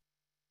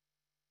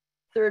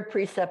 Third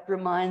precept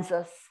reminds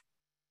us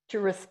to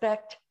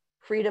respect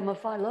freedom of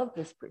thought. I love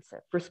this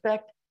precept.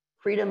 Respect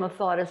freedom of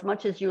thought. As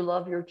much as you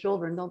love your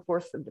children, don't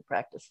force them to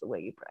practice the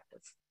way you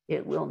practice.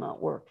 It will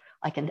not work.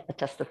 I can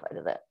testify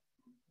to that.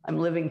 I'm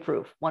living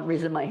proof. One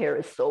reason my hair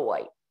is so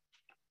white,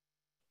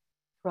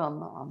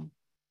 from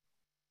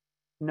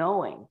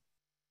knowing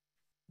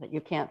that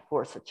you can't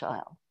force a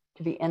child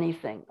to be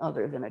anything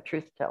other than a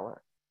truth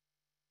teller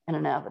and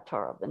an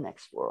avatar of the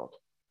next world.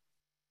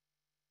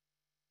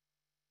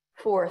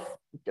 Fourth,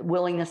 the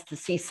willingness to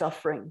see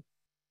suffering.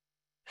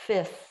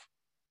 Fifth,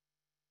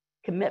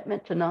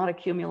 commitment to not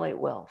accumulate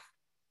wealth.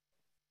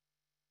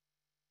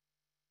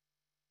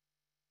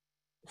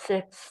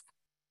 Sixth,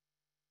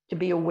 to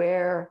be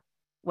aware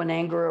when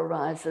anger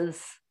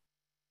arises.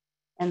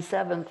 And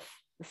seventh,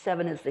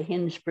 7 is the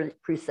hinge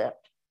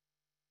precept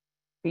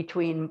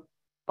between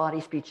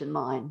body, speech, and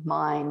mind.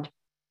 Mind,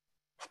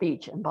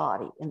 speech, and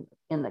body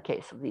in the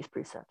case of these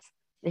precepts.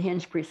 The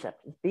hinge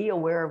precept is be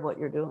aware of what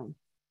you're doing.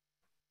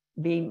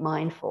 Be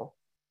mindful.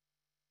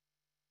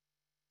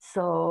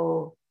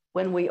 So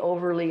when we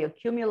overly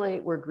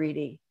accumulate, we're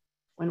greedy.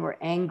 When we're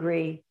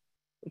angry,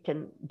 we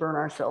can burn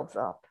ourselves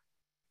up.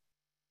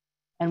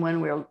 And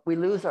when we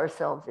lose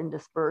ourselves in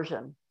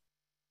dispersion,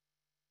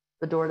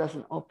 the door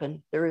doesn't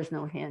open. There is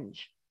no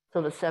hinge.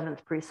 So the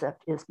 7th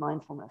precept is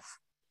mindfulness.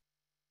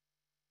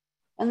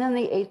 And then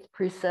the 8th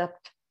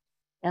precept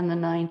and the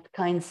 9th,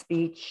 kind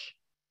speech,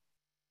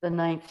 the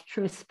 9th,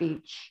 true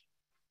speech.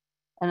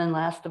 And then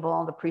last of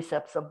all, the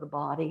precepts of the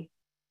body.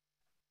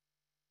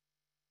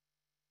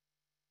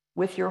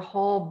 With your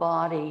whole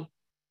body,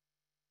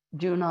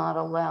 do not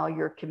allow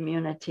your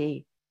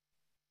community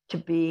to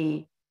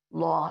be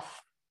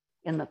lost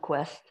in the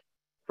quest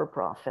for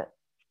profit.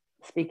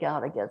 Speak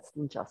out against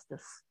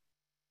injustice.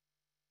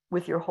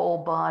 With your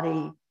whole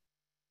body,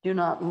 do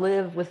not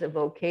live with a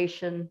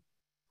vocation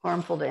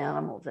harmful to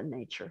animals and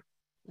nature.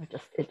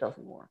 It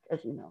doesn't work,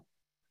 as you know.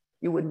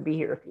 You wouldn't be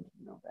here if you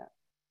didn't know that.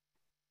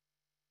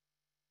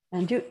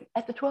 And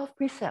at the 12th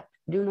precept,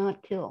 do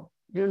not kill.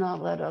 Do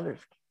not let others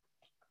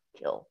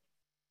kill.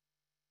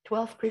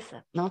 12th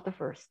precept, not the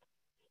first.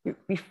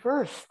 Be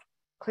first,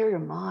 clear your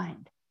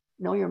mind,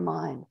 know your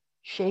mind,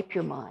 shape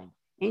your mind.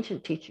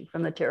 Ancient teaching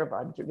from the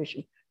Theravada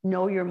tradition.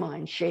 Know your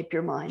mind, shape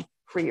your mind,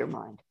 free your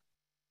mind.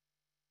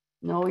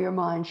 Know your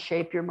mind,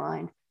 shape your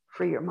mind,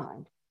 free your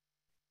mind.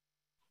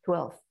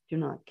 12th, do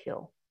not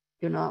kill.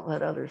 Do not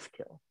let others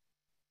kill.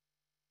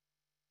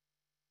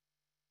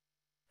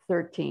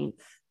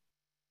 13th,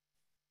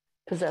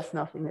 possess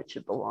nothing that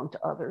should belong to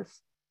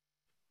others.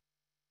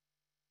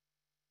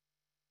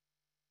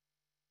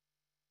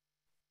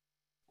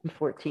 And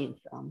 14th,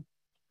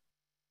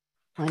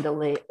 find a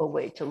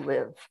way to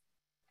live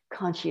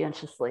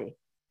conscientiously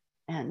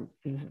and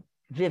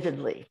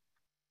vividly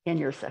in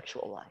your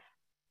sexual life.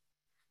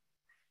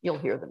 You'll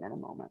hear them in a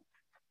moment.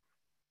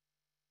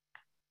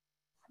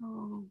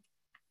 So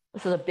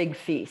this is a big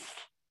feast,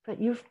 but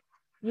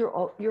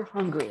you're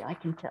hungry, I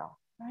can tell,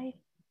 right?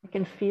 I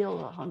can feel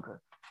the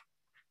hunger.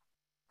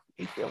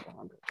 You can feel the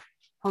hunger.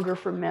 Hunger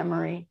for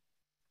memory,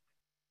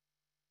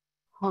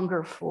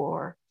 hunger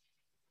for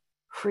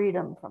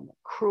freedom from the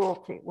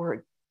cruelty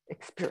we're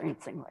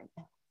experiencing right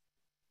now.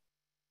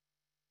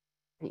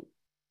 The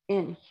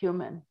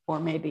inhuman or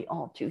maybe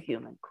all too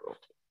human cruelty.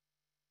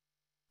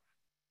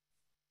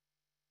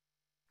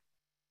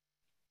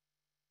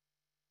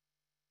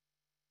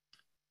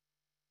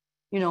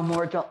 You know,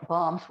 more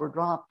bombs were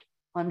dropped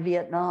on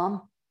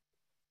Vietnam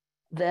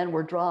than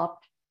were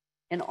dropped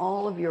in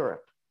all of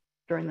Europe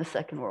during the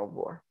Second World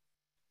War.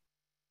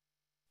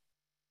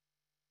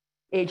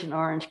 Agent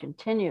Orange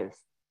continues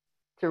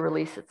to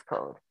release its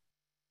code.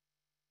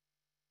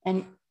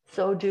 And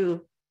so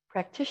do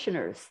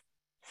practitioners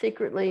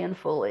secretly and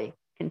fully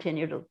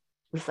continue to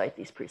recite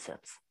these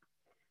precepts.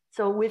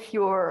 So with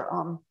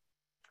your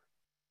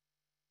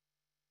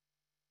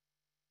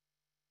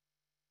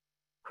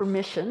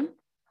permission,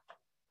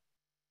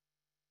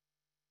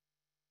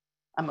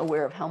 I'm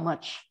aware of how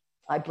much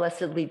I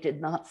blessedly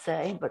did not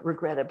say, but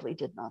regrettably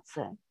did not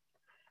say.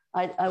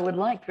 I would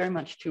like very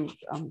much to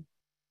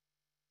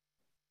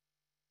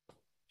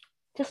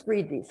just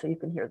read these so you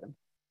can hear them,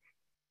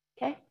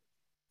 okay?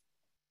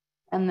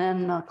 And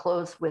then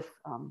close with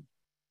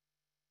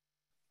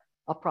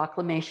a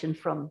proclamation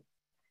from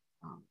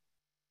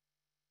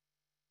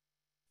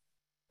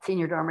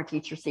senior Dharma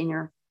teacher,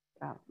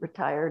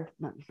 retired,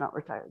 no, he's not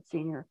retired,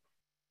 senior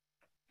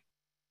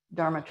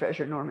Dharma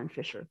treasure Norman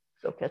Fisher,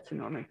 Soketsu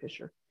Norman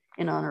Fisher,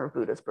 in honor of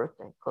Buddha's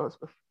birthday. Close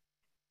with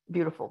a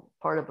beautiful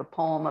part of a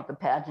poem of the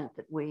pageant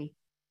that we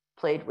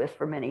played with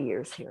for many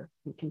years here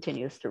and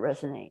continues to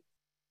resonate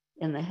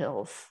in the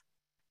hills,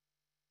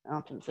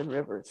 mountains, and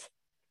rivers.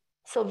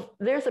 So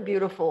there's a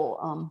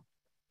beautiful,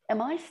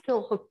 am I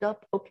still hooked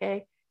up?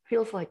 Okay.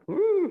 Feels like,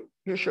 ooh,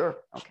 you're sure?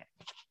 Okay.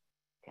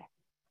 Okay.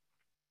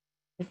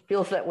 It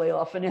feels that way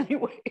often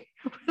anyway.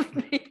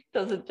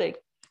 Doesn't take,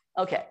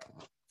 okay.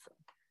 So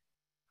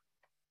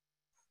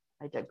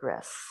I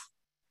digress.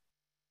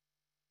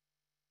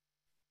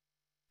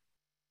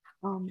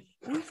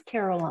 Where's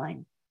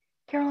Caroline?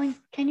 Caroline,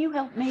 can you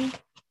help me?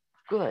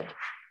 Good.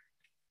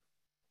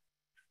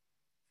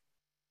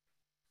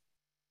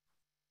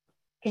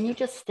 Can you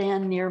just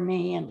stand near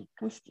me and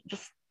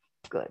just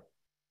good?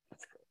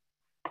 That's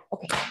good.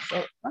 Okay,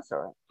 so that's all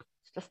right.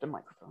 It's just a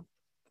microphone.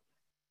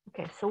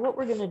 Okay, so what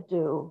we're going to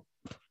do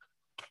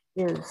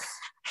is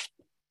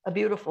a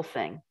beautiful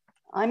thing.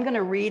 I'm going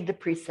to read the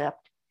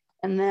precept,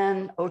 and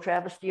then, oh,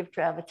 travesty of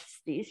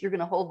travesties, you're going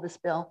to hold this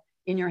bell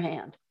in your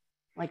hand,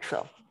 like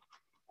so.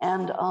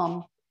 And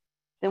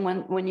then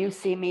when you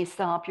see me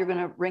stop, you're going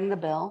to ring the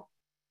bell,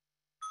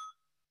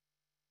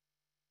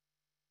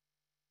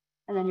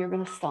 and then you're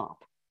going to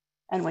stop.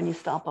 And when you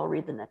stop, I'll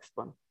read the next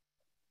one.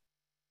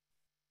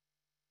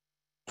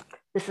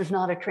 This is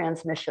not a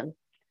transmission.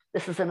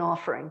 This is an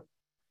offering.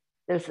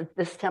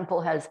 This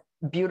temple has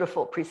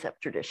beautiful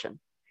precept tradition.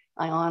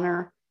 I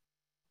honor,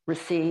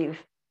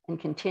 receive, and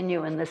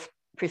continue in this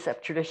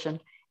precept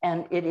tradition.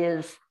 And it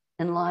is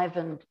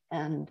enlivened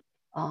and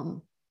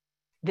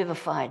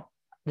vivified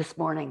this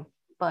morning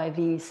by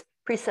these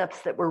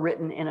precepts that were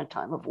written in a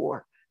time of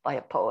war by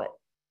a poet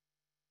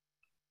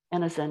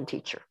and a Zen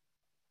teacher.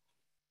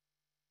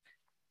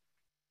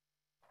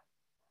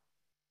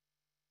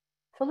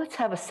 So let's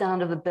have a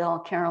sound of the bell,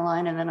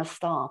 Caroline, and then a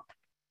stop.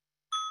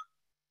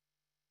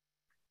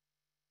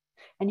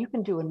 And you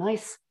can do a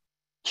nice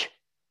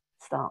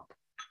stop.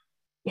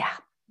 Yeah.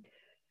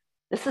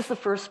 This is the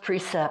first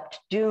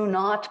precept. Do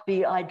not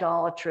be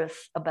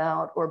idolatrous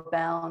about or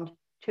bound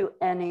to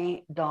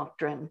any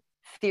doctrine,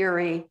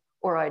 theory,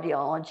 or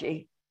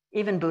ideology,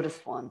 even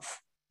Buddhist ones.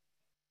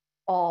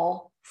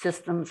 All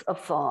systems of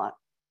thought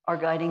are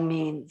guiding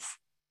means.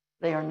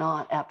 They are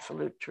not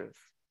absolute truth.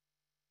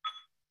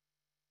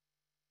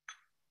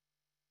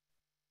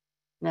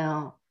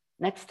 Now,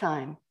 next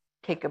time,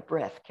 take a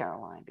breath,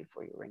 Caroline,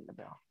 before you ring the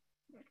bell.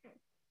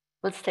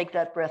 Let's take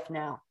that breath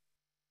now.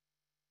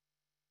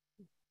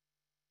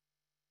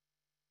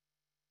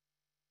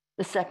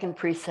 The second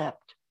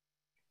precept.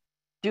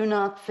 Do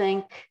not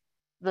think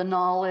the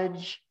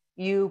knowledge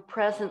you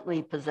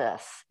presently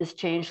possess is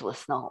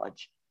changeless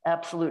knowledge,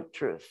 absolute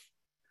truth.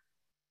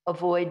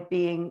 Avoid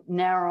being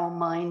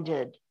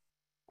narrow-minded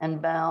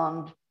and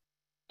bound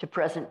to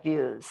present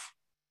views.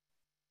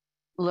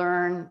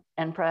 Learn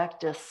and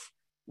practice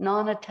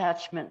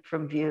non-attachment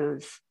from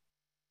views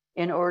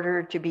in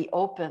order to be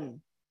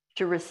open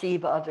to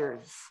receive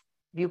others'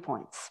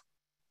 viewpoints.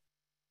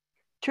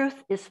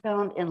 Truth is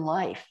found in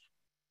life,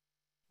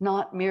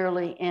 not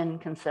merely in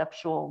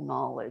conceptual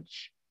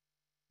knowledge.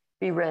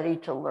 Be ready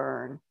to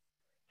learn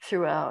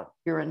throughout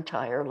your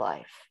entire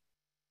life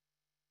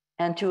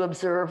and to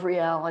observe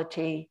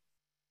reality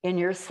in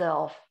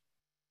yourself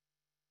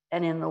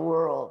and in the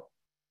world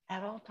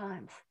at all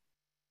times.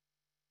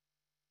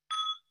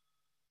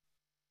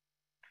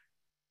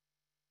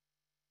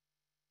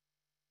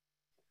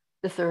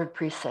 The third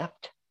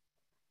precept.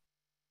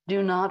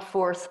 Do not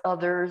force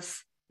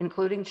others,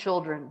 including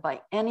children,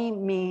 by any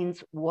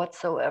means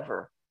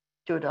whatsoever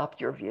to adopt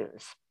your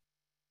views,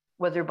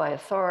 whether by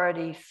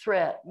authority,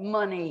 threat,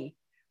 money,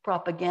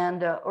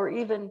 propaganda, or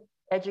even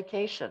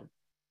education.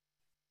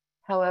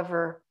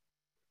 However,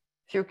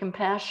 through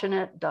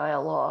compassionate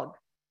dialogue,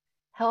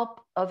 help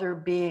other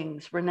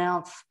beings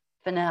renounce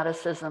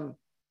fanaticism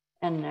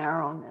and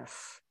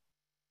narrowness.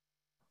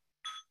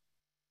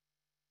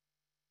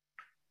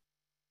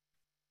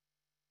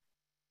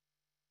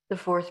 The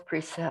fourth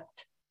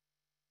precept: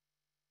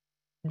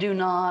 do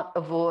not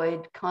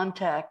avoid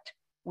contact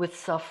with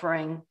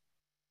suffering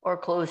or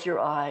close your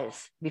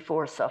eyes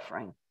before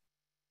suffering.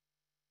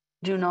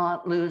 Do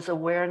not lose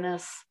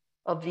awareness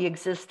of the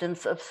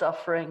existence of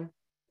suffering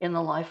in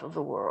the life of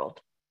the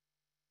world.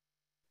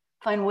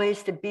 Find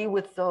ways to be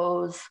with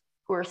those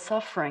who are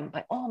suffering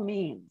by all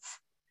means,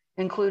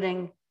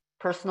 including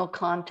personal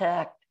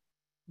contact,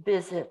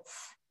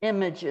 visits,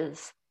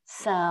 images,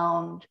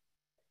 sound.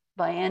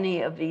 By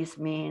any of these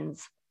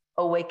means,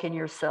 awaken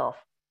yourself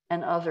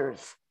and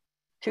others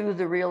to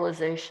the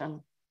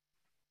realization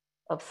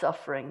of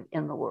suffering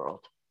in the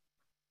world.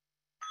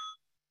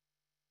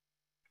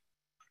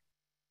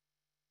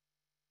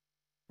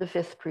 The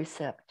fifth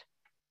precept: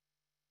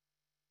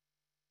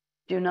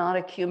 do not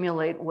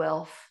accumulate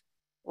wealth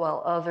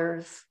while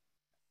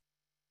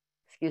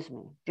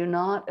do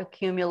not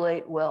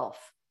accumulate wealth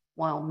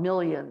while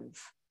millions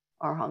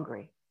are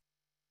hungry.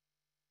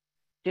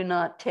 Do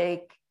not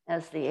take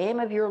as the aim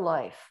of your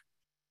life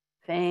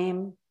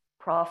fame,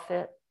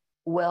 profit,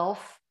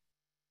 wealth,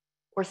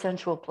 or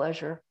sensual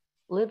pleasure.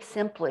 Live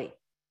simply.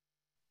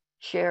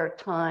 Share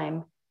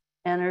time,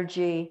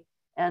 energy,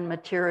 and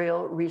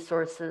material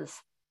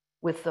resources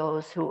with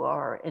those who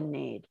are in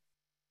need.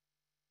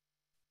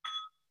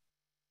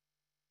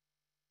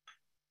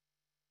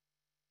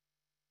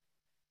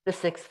 The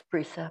sixth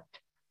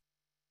precept: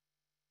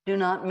 do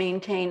not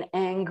maintain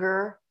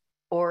anger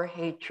or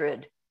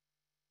hatred.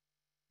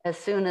 As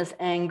soon as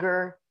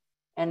anger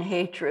and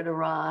hatred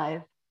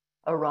arise,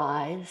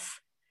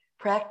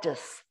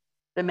 practice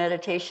the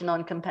meditation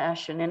on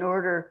compassion in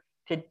order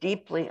to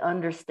deeply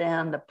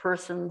understand the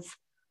persons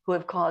who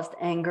have caused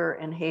anger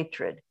and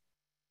hatred.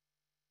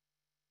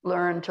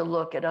 Learn to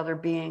look at other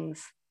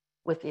beings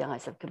with the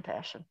eyes of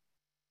compassion.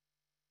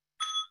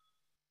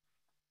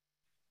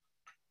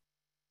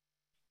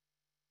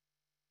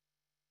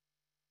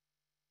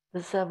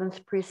 The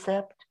seventh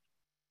precept,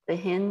 the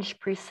hinge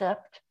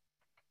precept,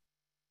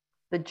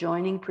 the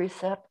joining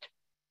precept: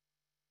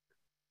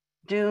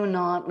 do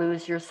not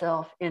lose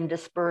yourself in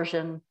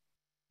dispersion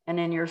and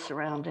in your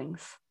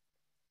surroundings.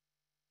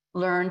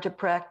 Learn to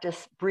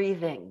practice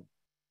breathing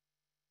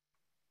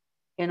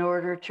in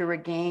order to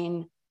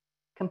regain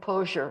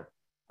composure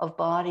of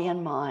body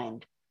and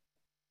mind,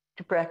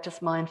 to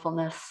practice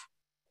mindfulness,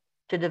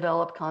 to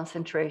develop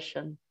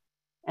concentration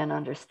and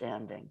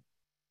understanding.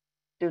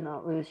 Do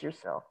not lose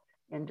yourself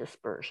in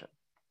dispersion.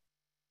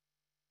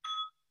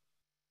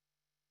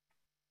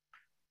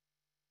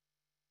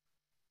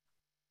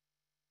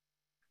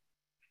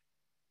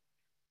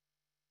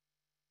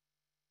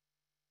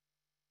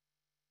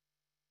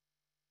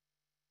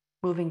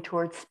 Moving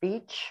towards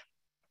speech,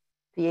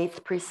 the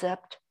eighth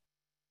precept: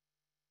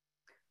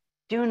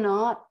 do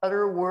not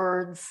utter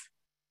words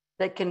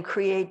that can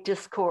create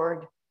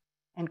discord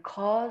and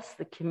cause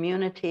the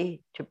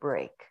community to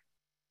break.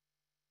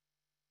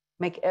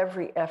 Make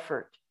every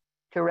effort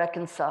to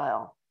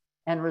reconcile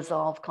and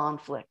resolve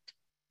conflict,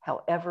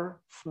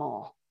 however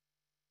small.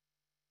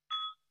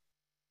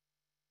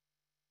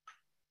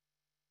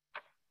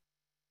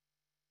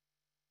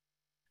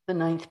 The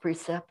ninth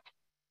precept: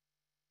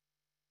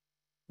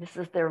 this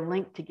is their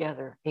link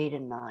together, 8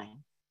 and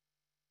 9.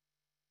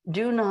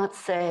 Do not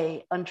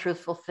say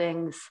untruthful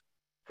things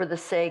for the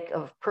sake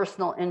of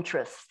personal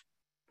interest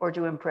or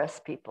to impress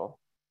people.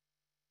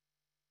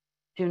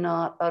 Do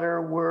not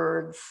utter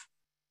words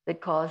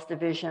that cause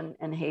division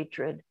and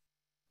hatred.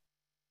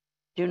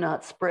 Do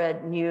not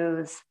spread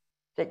news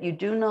that you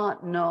do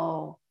not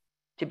know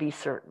to be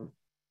certain.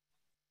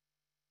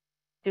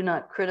 Do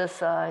not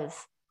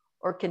criticize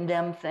or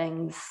condemn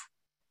things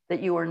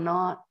that you are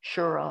not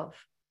sure of.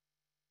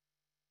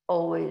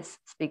 Always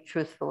speak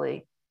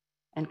truthfully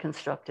and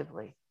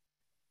constructively.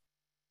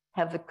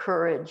 Have the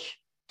courage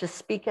to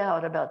speak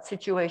out about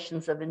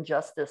situations of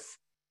injustice,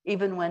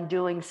 even when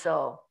doing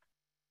so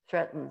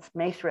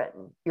may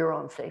threaten your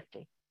own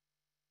safety.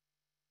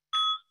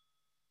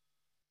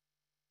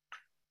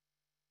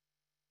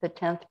 The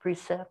 10th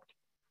precept,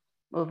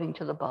 moving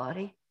to the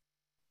body: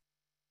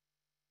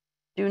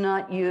 do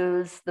not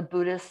use the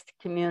Buddhist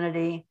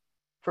community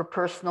for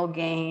personal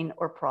gain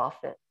or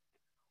profit,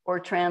 or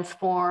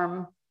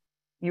transform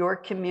your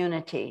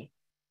community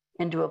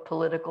into a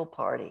political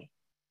party.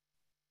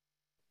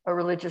 A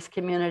religious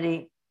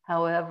community,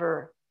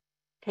 however,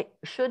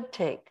 should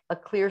take a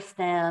clear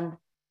stand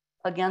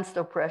against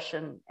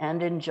oppression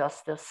and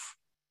injustice,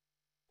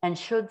 and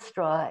should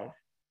strive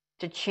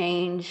to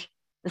change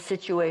the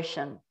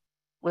situation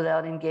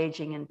without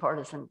engaging in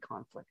partisan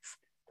conflicts.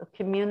 The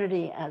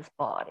community as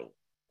body,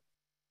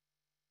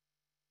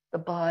 the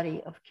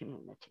body of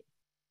community,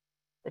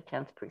 the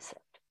 10th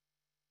precept.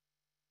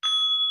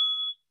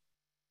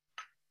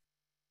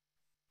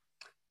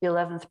 The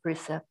 11th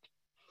precept: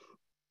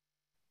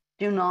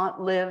 do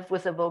not live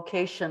with a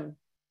vocation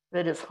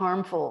that is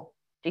harmful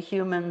to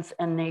humans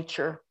and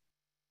nature.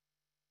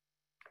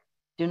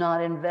 Do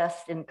not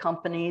invest in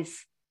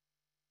companies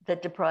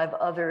that deprive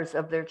others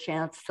of their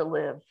chance to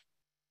live.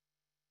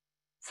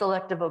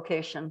 Select a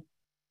vocation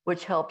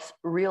which helps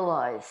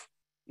realize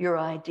your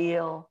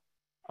ideal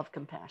of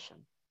compassion.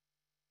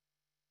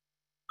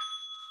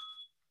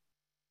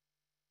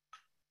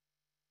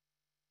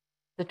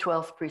 The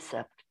 12th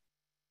precept.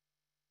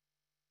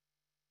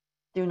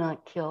 Do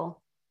not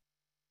kill.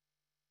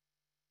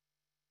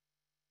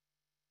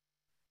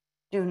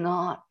 Do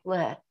not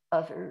let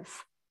others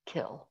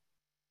kill.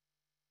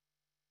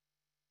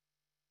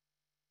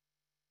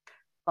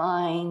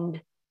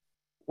 Find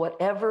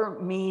whatever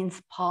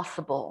means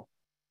possible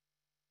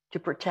to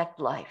protect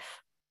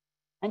life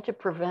and to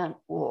prevent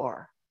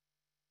war.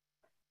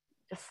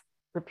 Just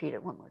repeat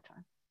it one more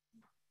time.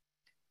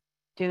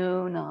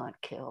 Do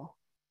not kill.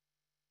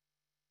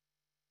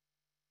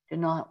 Do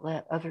not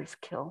let others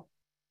kill.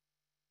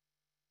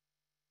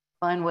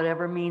 Find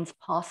whatever means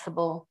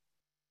possible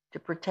to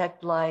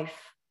protect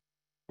life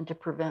and to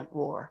prevent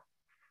war.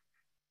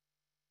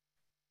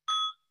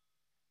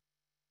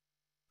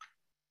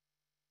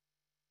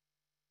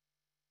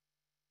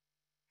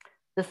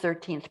 The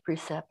 13th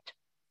precept.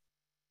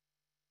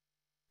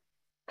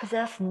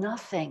 Possess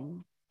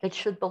nothing that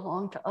should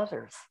belong to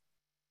others.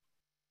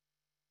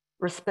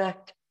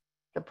 Respect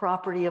the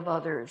property of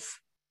others,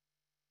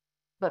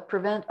 but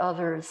prevent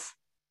others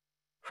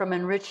from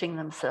enriching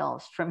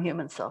themselves from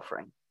human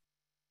suffering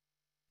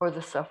or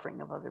the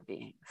suffering of other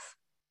beings.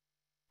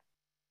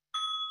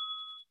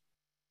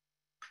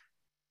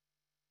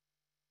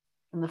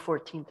 And the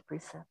 14th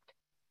precept.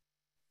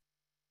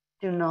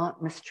 Do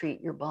not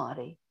mistreat your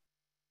body.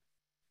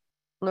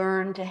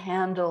 Learn to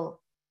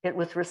handle it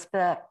with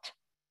respect.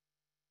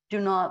 Do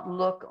not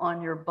look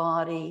on your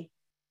body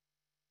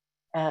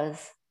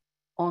as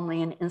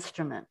only an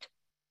instrument.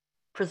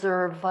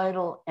 Preserve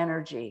vital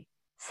energy,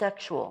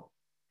 sexual,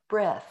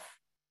 breath,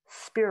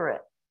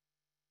 spirit,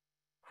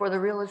 for the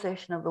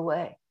realization of the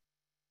way.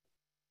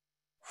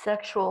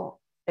 Sexual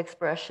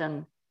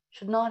expression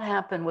should not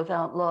happen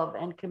without love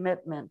and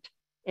commitment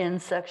in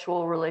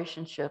sexual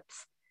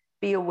relationships.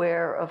 Be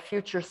aware of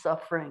future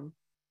suffering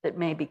that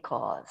may be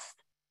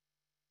caused.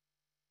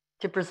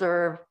 To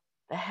preserve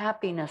the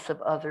happiness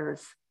of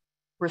others,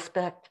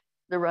 respect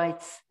the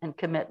rights and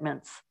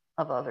commitments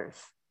of others.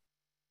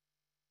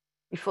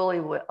 Be fully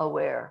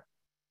aware.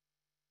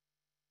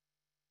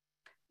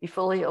 Be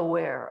fully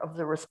aware of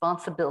the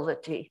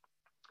responsibility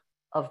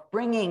of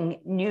bringing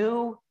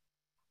new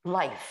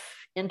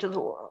life into the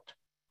world.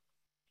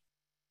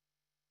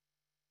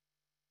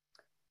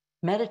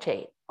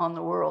 Meditate on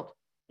the world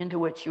into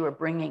which you are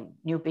bringing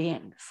new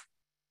beings.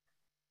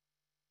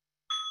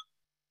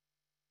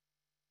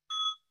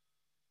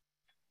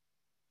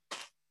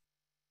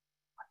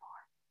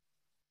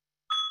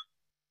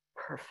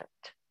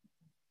 Perfect.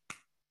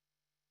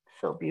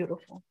 So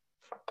beautiful.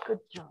 Good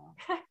job.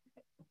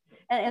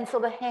 and so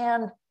the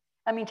hand,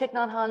 I mean, Thich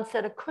Nhat Hanh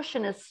said a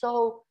cushion is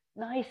so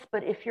nice,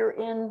 but if you're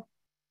in,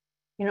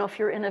 if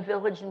you're in a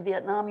village in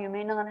Vietnam, you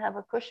may not have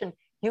a cushion.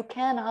 You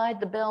can hide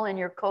the bell in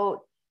your coat,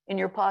 in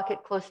your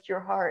pocket close to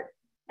your heart,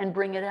 and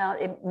bring it out.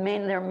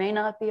 There may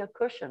not be a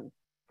cushion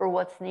for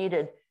what's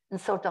needed. And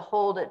so to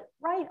hold it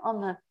right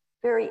on the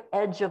very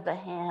edge of the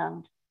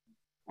hand,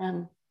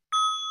 and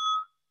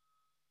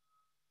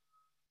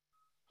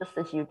just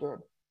as you did.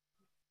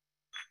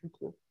 Thank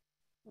you.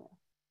 Yeah.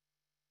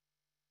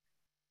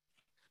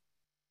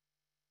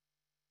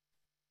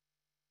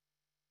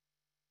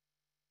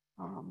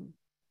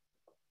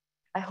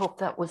 I hope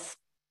that was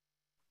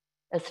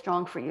as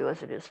strong for you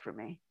as it is for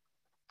me.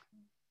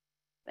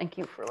 Thank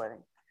you for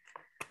letting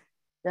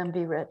them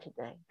be read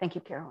today. Thank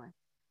you, Caroline.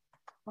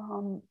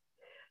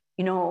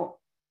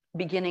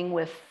 Beginning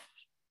with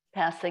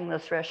passing the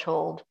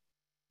threshold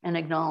and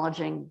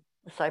acknowledging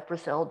the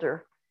Cypress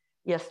elder,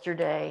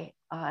 yesterday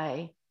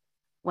I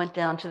went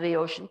down to the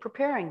ocean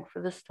preparing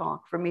for this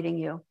talk, for meeting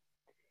you,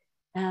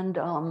 and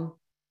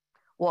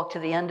walked to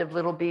the end of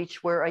Little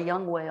Beach where a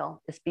young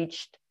whale is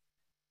beached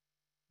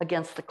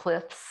against the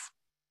cliffs.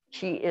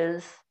 She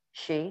is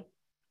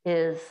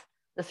the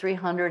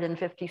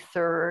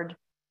 353rd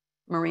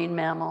marine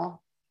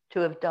mammal to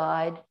have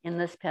died in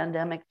this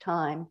pandemic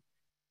time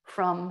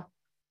from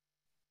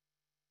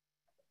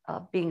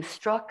being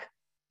struck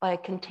by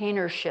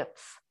container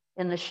ships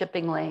in the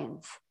shipping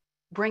lanes,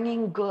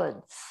 bringing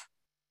goods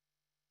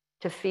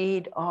to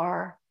feed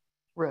our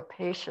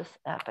rapacious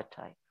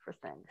appetite for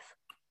things.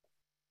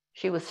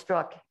 She was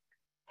struck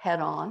head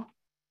on.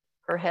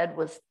 Her head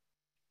was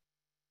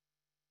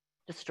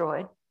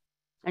destroyed,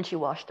 and she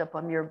washed up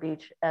on Muir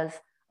Beach, as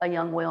a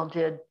young whale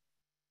did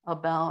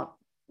about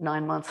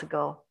 9 months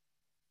ago.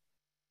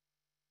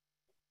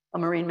 A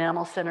Marine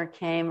Mammal Center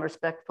came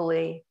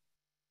respectfully,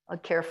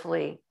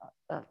 carefully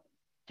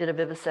did a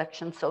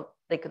vivisection so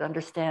they could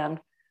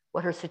understand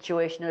what her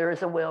situation. There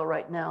is a whale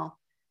right now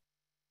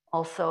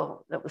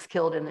also that was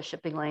killed in the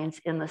shipping lanes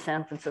in the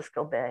San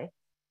Francisco Bay.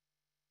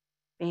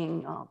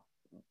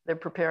 They're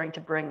preparing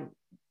to bring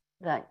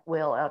that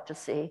whale out to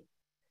sea.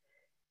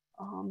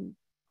 And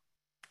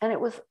it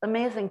was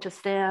amazing to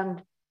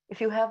stand,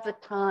 if you have the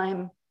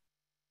time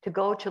to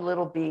go to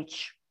Little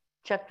Beach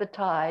check the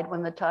tide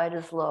when the tide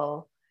is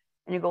low,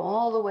 and you go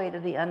all the way to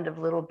the end of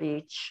Little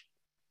Beach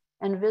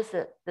and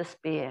visit this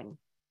being.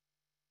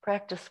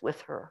 Practice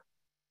with her.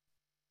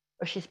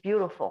 Or she's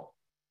beautiful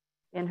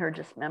in her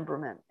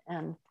dismemberment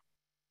and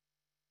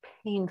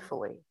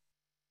painfully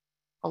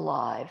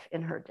alive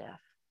in her death.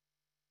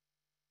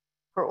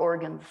 Her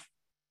organs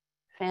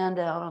fanned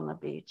out on the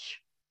beach.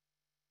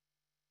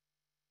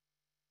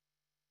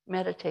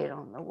 Meditate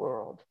on the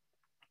world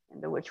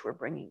into which we're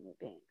bringing new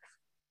beings.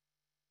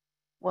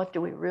 What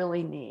do we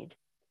really need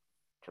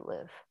to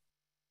live?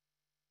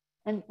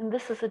 And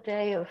this is a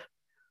day of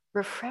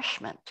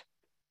refreshment.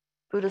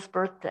 Buddha's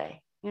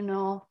birthday, you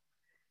know.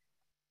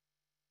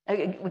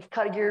 With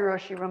Katagiri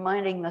Roshi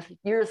reminding us,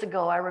 years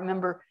ago, I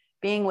remember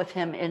being with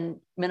him in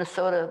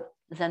Minnesota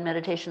Zen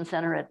Meditation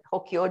Center at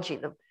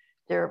Hokyoji,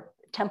 their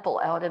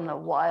temple out in the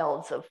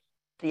wilds of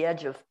the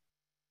edge of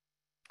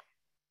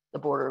the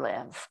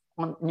borderlands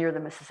near the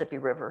Mississippi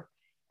River.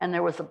 And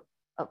there was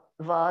a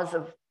vase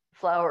of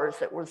flowers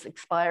that was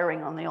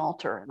expiring on the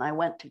altar. And I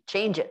went to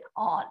change it.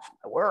 Oh, it's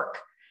my work.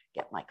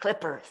 Get my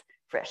clippers,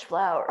 fresh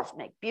flowers,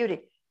 make beauty.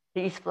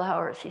 These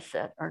flowers, he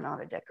said, are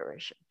not a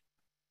decoration.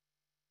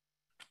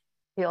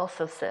 He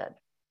also said,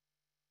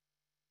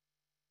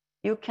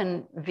 you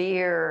can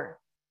veer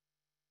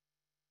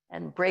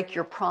and break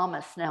your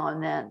promise now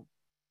and then,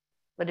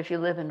 but if you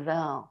live in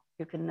vow,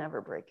 you can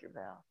never break your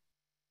vow.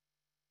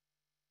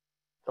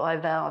 So I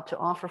vow to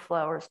offer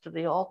flowers to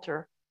the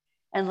altar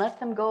and let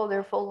them go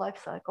their full life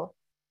cycle.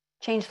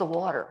 Change the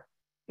water.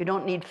 You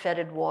don't need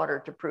fetid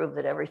water to prove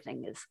that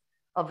everything is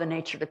of the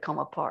nature to come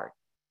apart.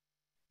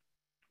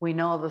 We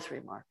know the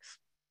 3 marks.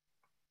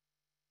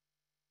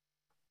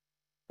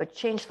 But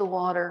change the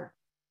water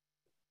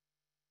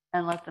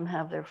and let them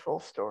have their full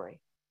story.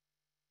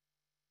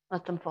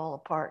 Let them fall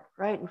apart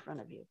right in front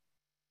of you.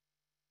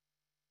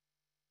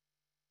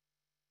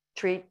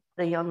 Treat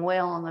the young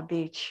whale on the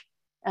beach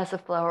as a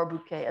flower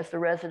bouquet, as the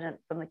resident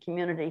from the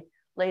community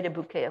laid a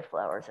bouquet of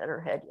flowers at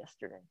her head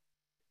yesterday.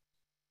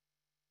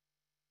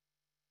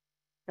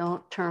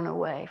 Don't turn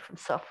away from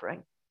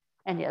suffering,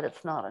 and yet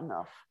it's not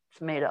enough.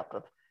 It's made up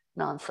of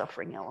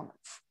non-suffering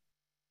elements.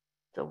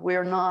 So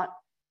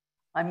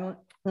I'm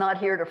not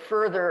here to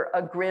further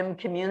a grim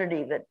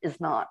community that is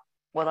not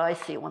what I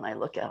see when I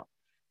look out,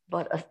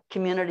 but a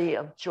community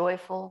of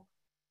joyful,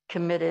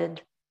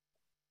 committed,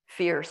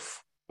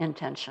 fierce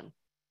intention.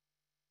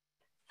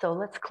 So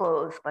let's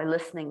close by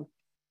listening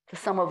to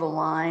some of the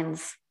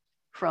lines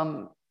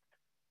from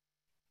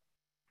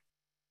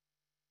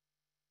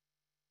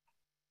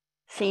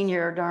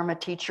senior Dharma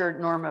teacher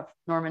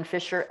Norman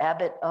Fisher,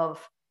 abbot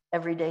of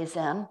Everyday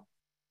Zen,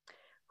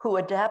 who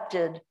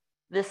adapted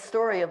this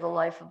story of the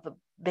life of the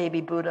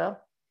baby Buddha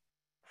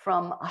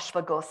from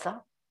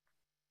Ashvaghosha,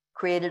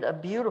 created a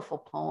beautiful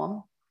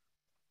poem.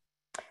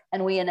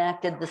 And we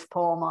enacted this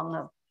poem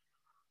on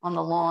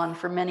the lawn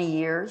for many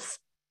years,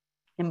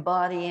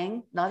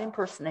 embodying, not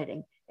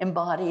impersonating,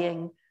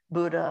 embodying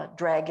Buddha,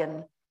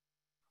 dragon,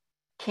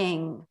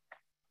 king,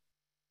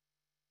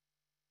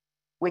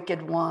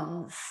 wicked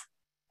ones,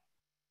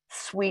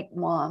 sweet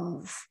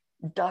ones,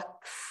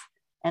 ducks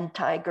and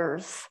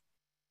tigers,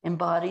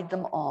 embodied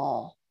them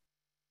all.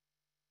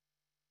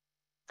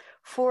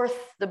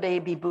 Forth the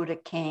baby Buddha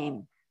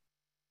came.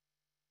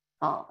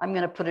 I'm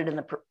going to put it in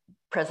the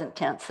present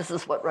tense. This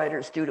is what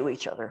writers do to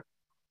each other.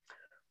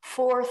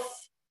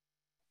 Forth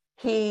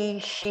he,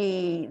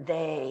 she,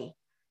 they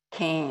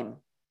came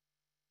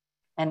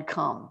and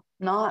come,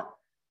 not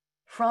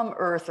from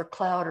earth or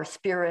cloud or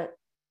spirit,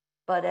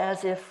 but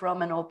as if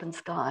from an open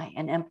sky,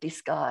 an empty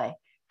sky,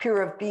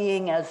 pure of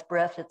being as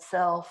breath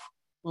itself,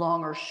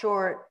 long or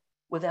short,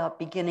 without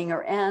beginning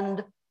or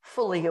end,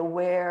 fully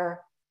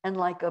aware, and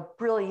like a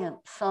brilliant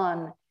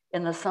sun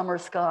in the summer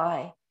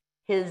sky,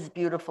 his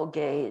beautiful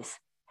gaze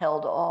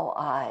held all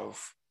eyes,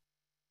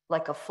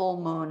 like a full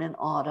moon in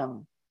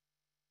autumn.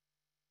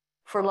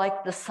 For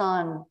like the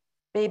sun,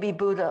 baby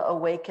Buddha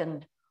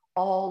awakened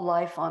all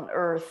life on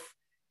earth,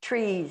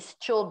 trees,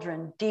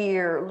 children,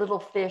 deer, little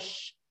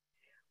fish,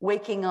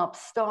 waking up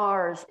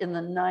stars in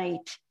the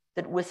night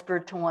that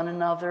whispered to one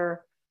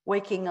another,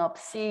 waking up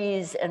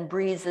seas and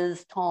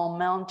breezes, tall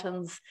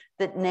mountains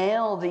that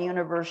nail the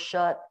universe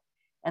shut,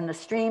 and the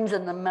streams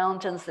and the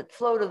mountains that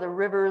flow to the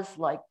rivers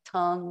like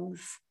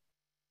tongues,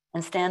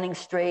 and standing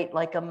straight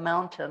like a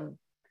mountain,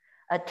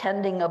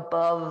 attending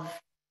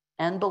above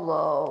and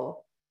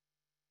below,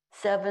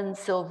 7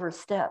 silver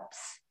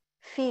steps,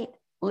 feet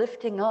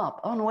lifting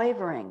up,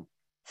 unwavering,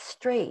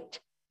 straight,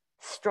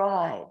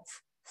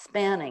 strides,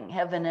 spanning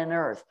heaven and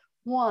earth.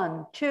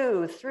 1,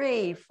 2,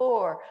 3,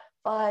 4,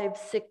 5,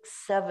 6,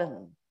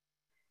 7.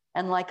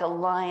 And like a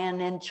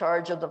lion in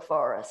charge of the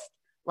forest,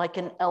 like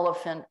an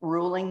elephant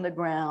ruling the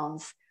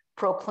grounds,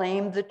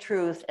 proclaimed the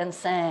truth and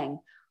sang,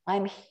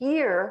 I'm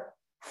here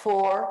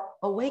for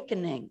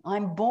awakening.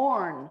 I'm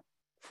born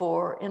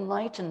for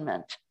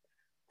enlightenment,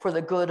 for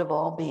the good of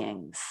all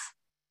beings.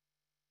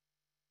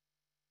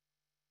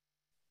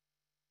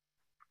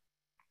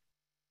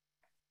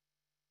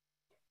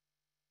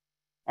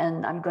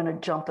 And I'm going to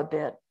jump a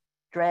bit.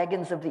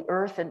 Dragons of the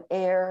earth and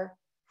air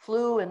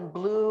flew and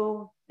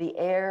blew the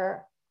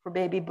air for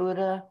baby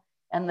Buddha,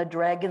 and the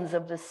dragons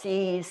of the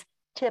seas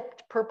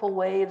tipped purple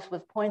waves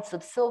with points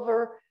of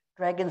silver.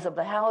 Dragons of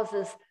the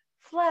houses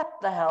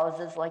flapped the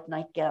houses like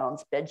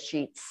nightgowns, bed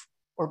sheets,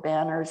 or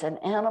banners,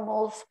 and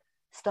animals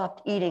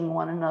stopped eating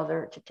one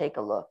another to take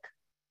a look.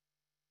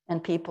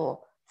 And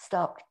people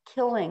stopped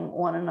killing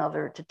one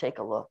another to take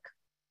a look.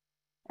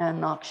 And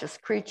noxious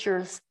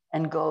creatures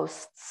and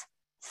ghosts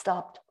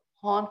stopped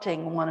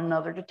haunting one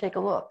another to take a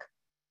look.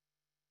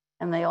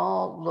 And they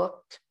all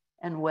looked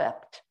and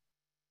wept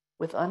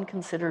with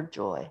unconsidered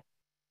joy.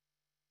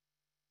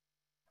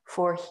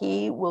 For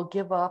he will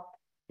give up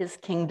his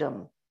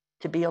kingdom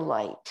to be a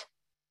light,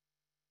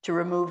 to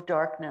remove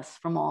darkness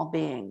from all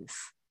beings.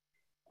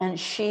 And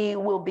she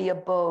will be a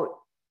boat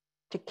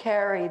to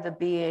carry the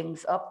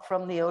beings up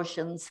from the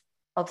oceans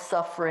of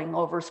suffering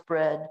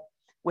overspread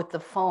with the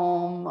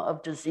foam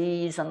of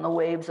disease and the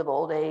waves of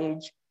old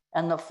age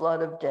and the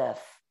flood of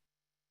death.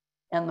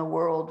 And the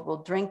world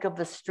will drink of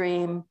the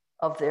stream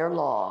of their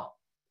law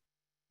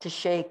to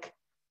slake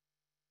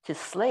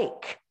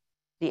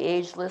the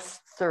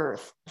ageless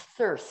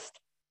thirst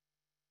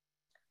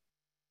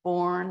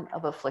born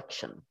of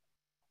affliction.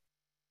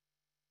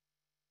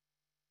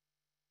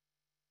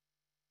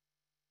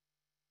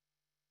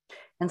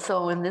 And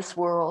so in this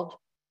world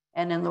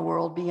and in the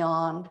world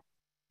beyond,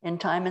 in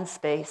time and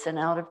space and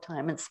out of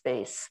time and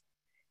space,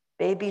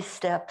 baby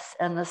steps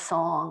and the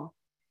song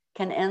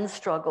can end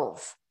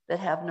struggles that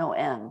have no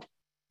end,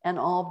 and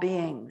all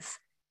beings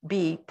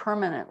be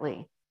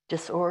permanently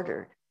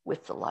disordered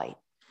with the light.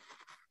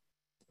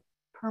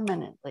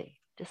 Permanently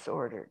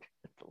disordered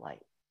with the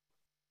light.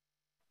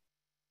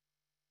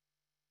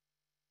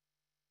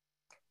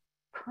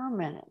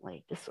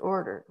 Permanently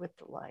disordered with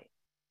the light.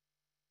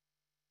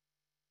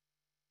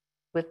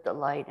 With the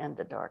light and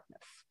the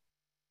darkness.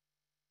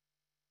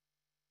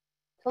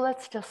 So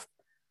let's just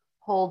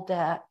hold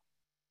that.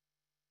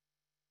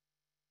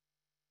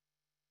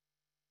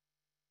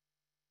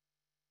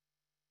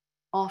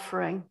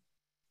 Offering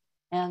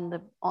and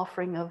the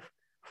offering of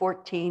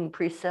 14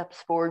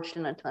 precepts forged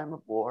in a time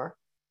of war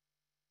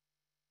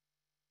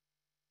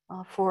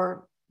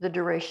for the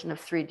duration of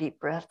 3 deep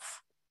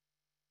breaths.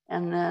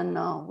 And then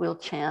we'll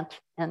chant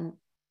and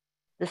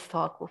this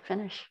talk will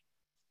finish.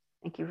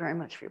 Thank you very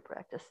much for your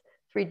practice.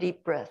 3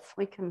 deep breaths.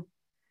 3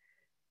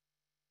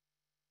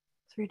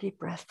 deep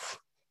breaths.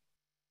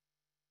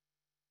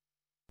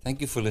 Thank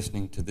you for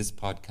listening to this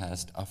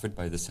podcast offered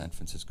by the San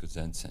Francisco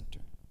Zen Center.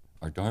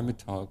 Our Dharma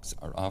talks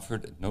are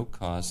offered at no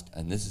cost,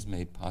 and this is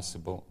made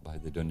possible by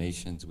the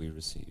donations we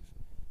receive.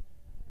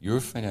 Your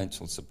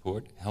financial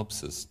support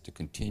helps us to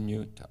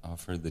continue to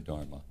offer the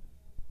Dharma.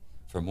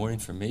 For more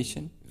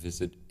information,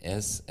 visit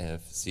sfzc.org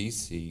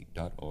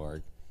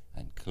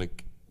and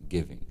click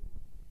Giving.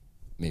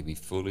 May we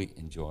fully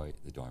enjoy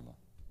the Dharma.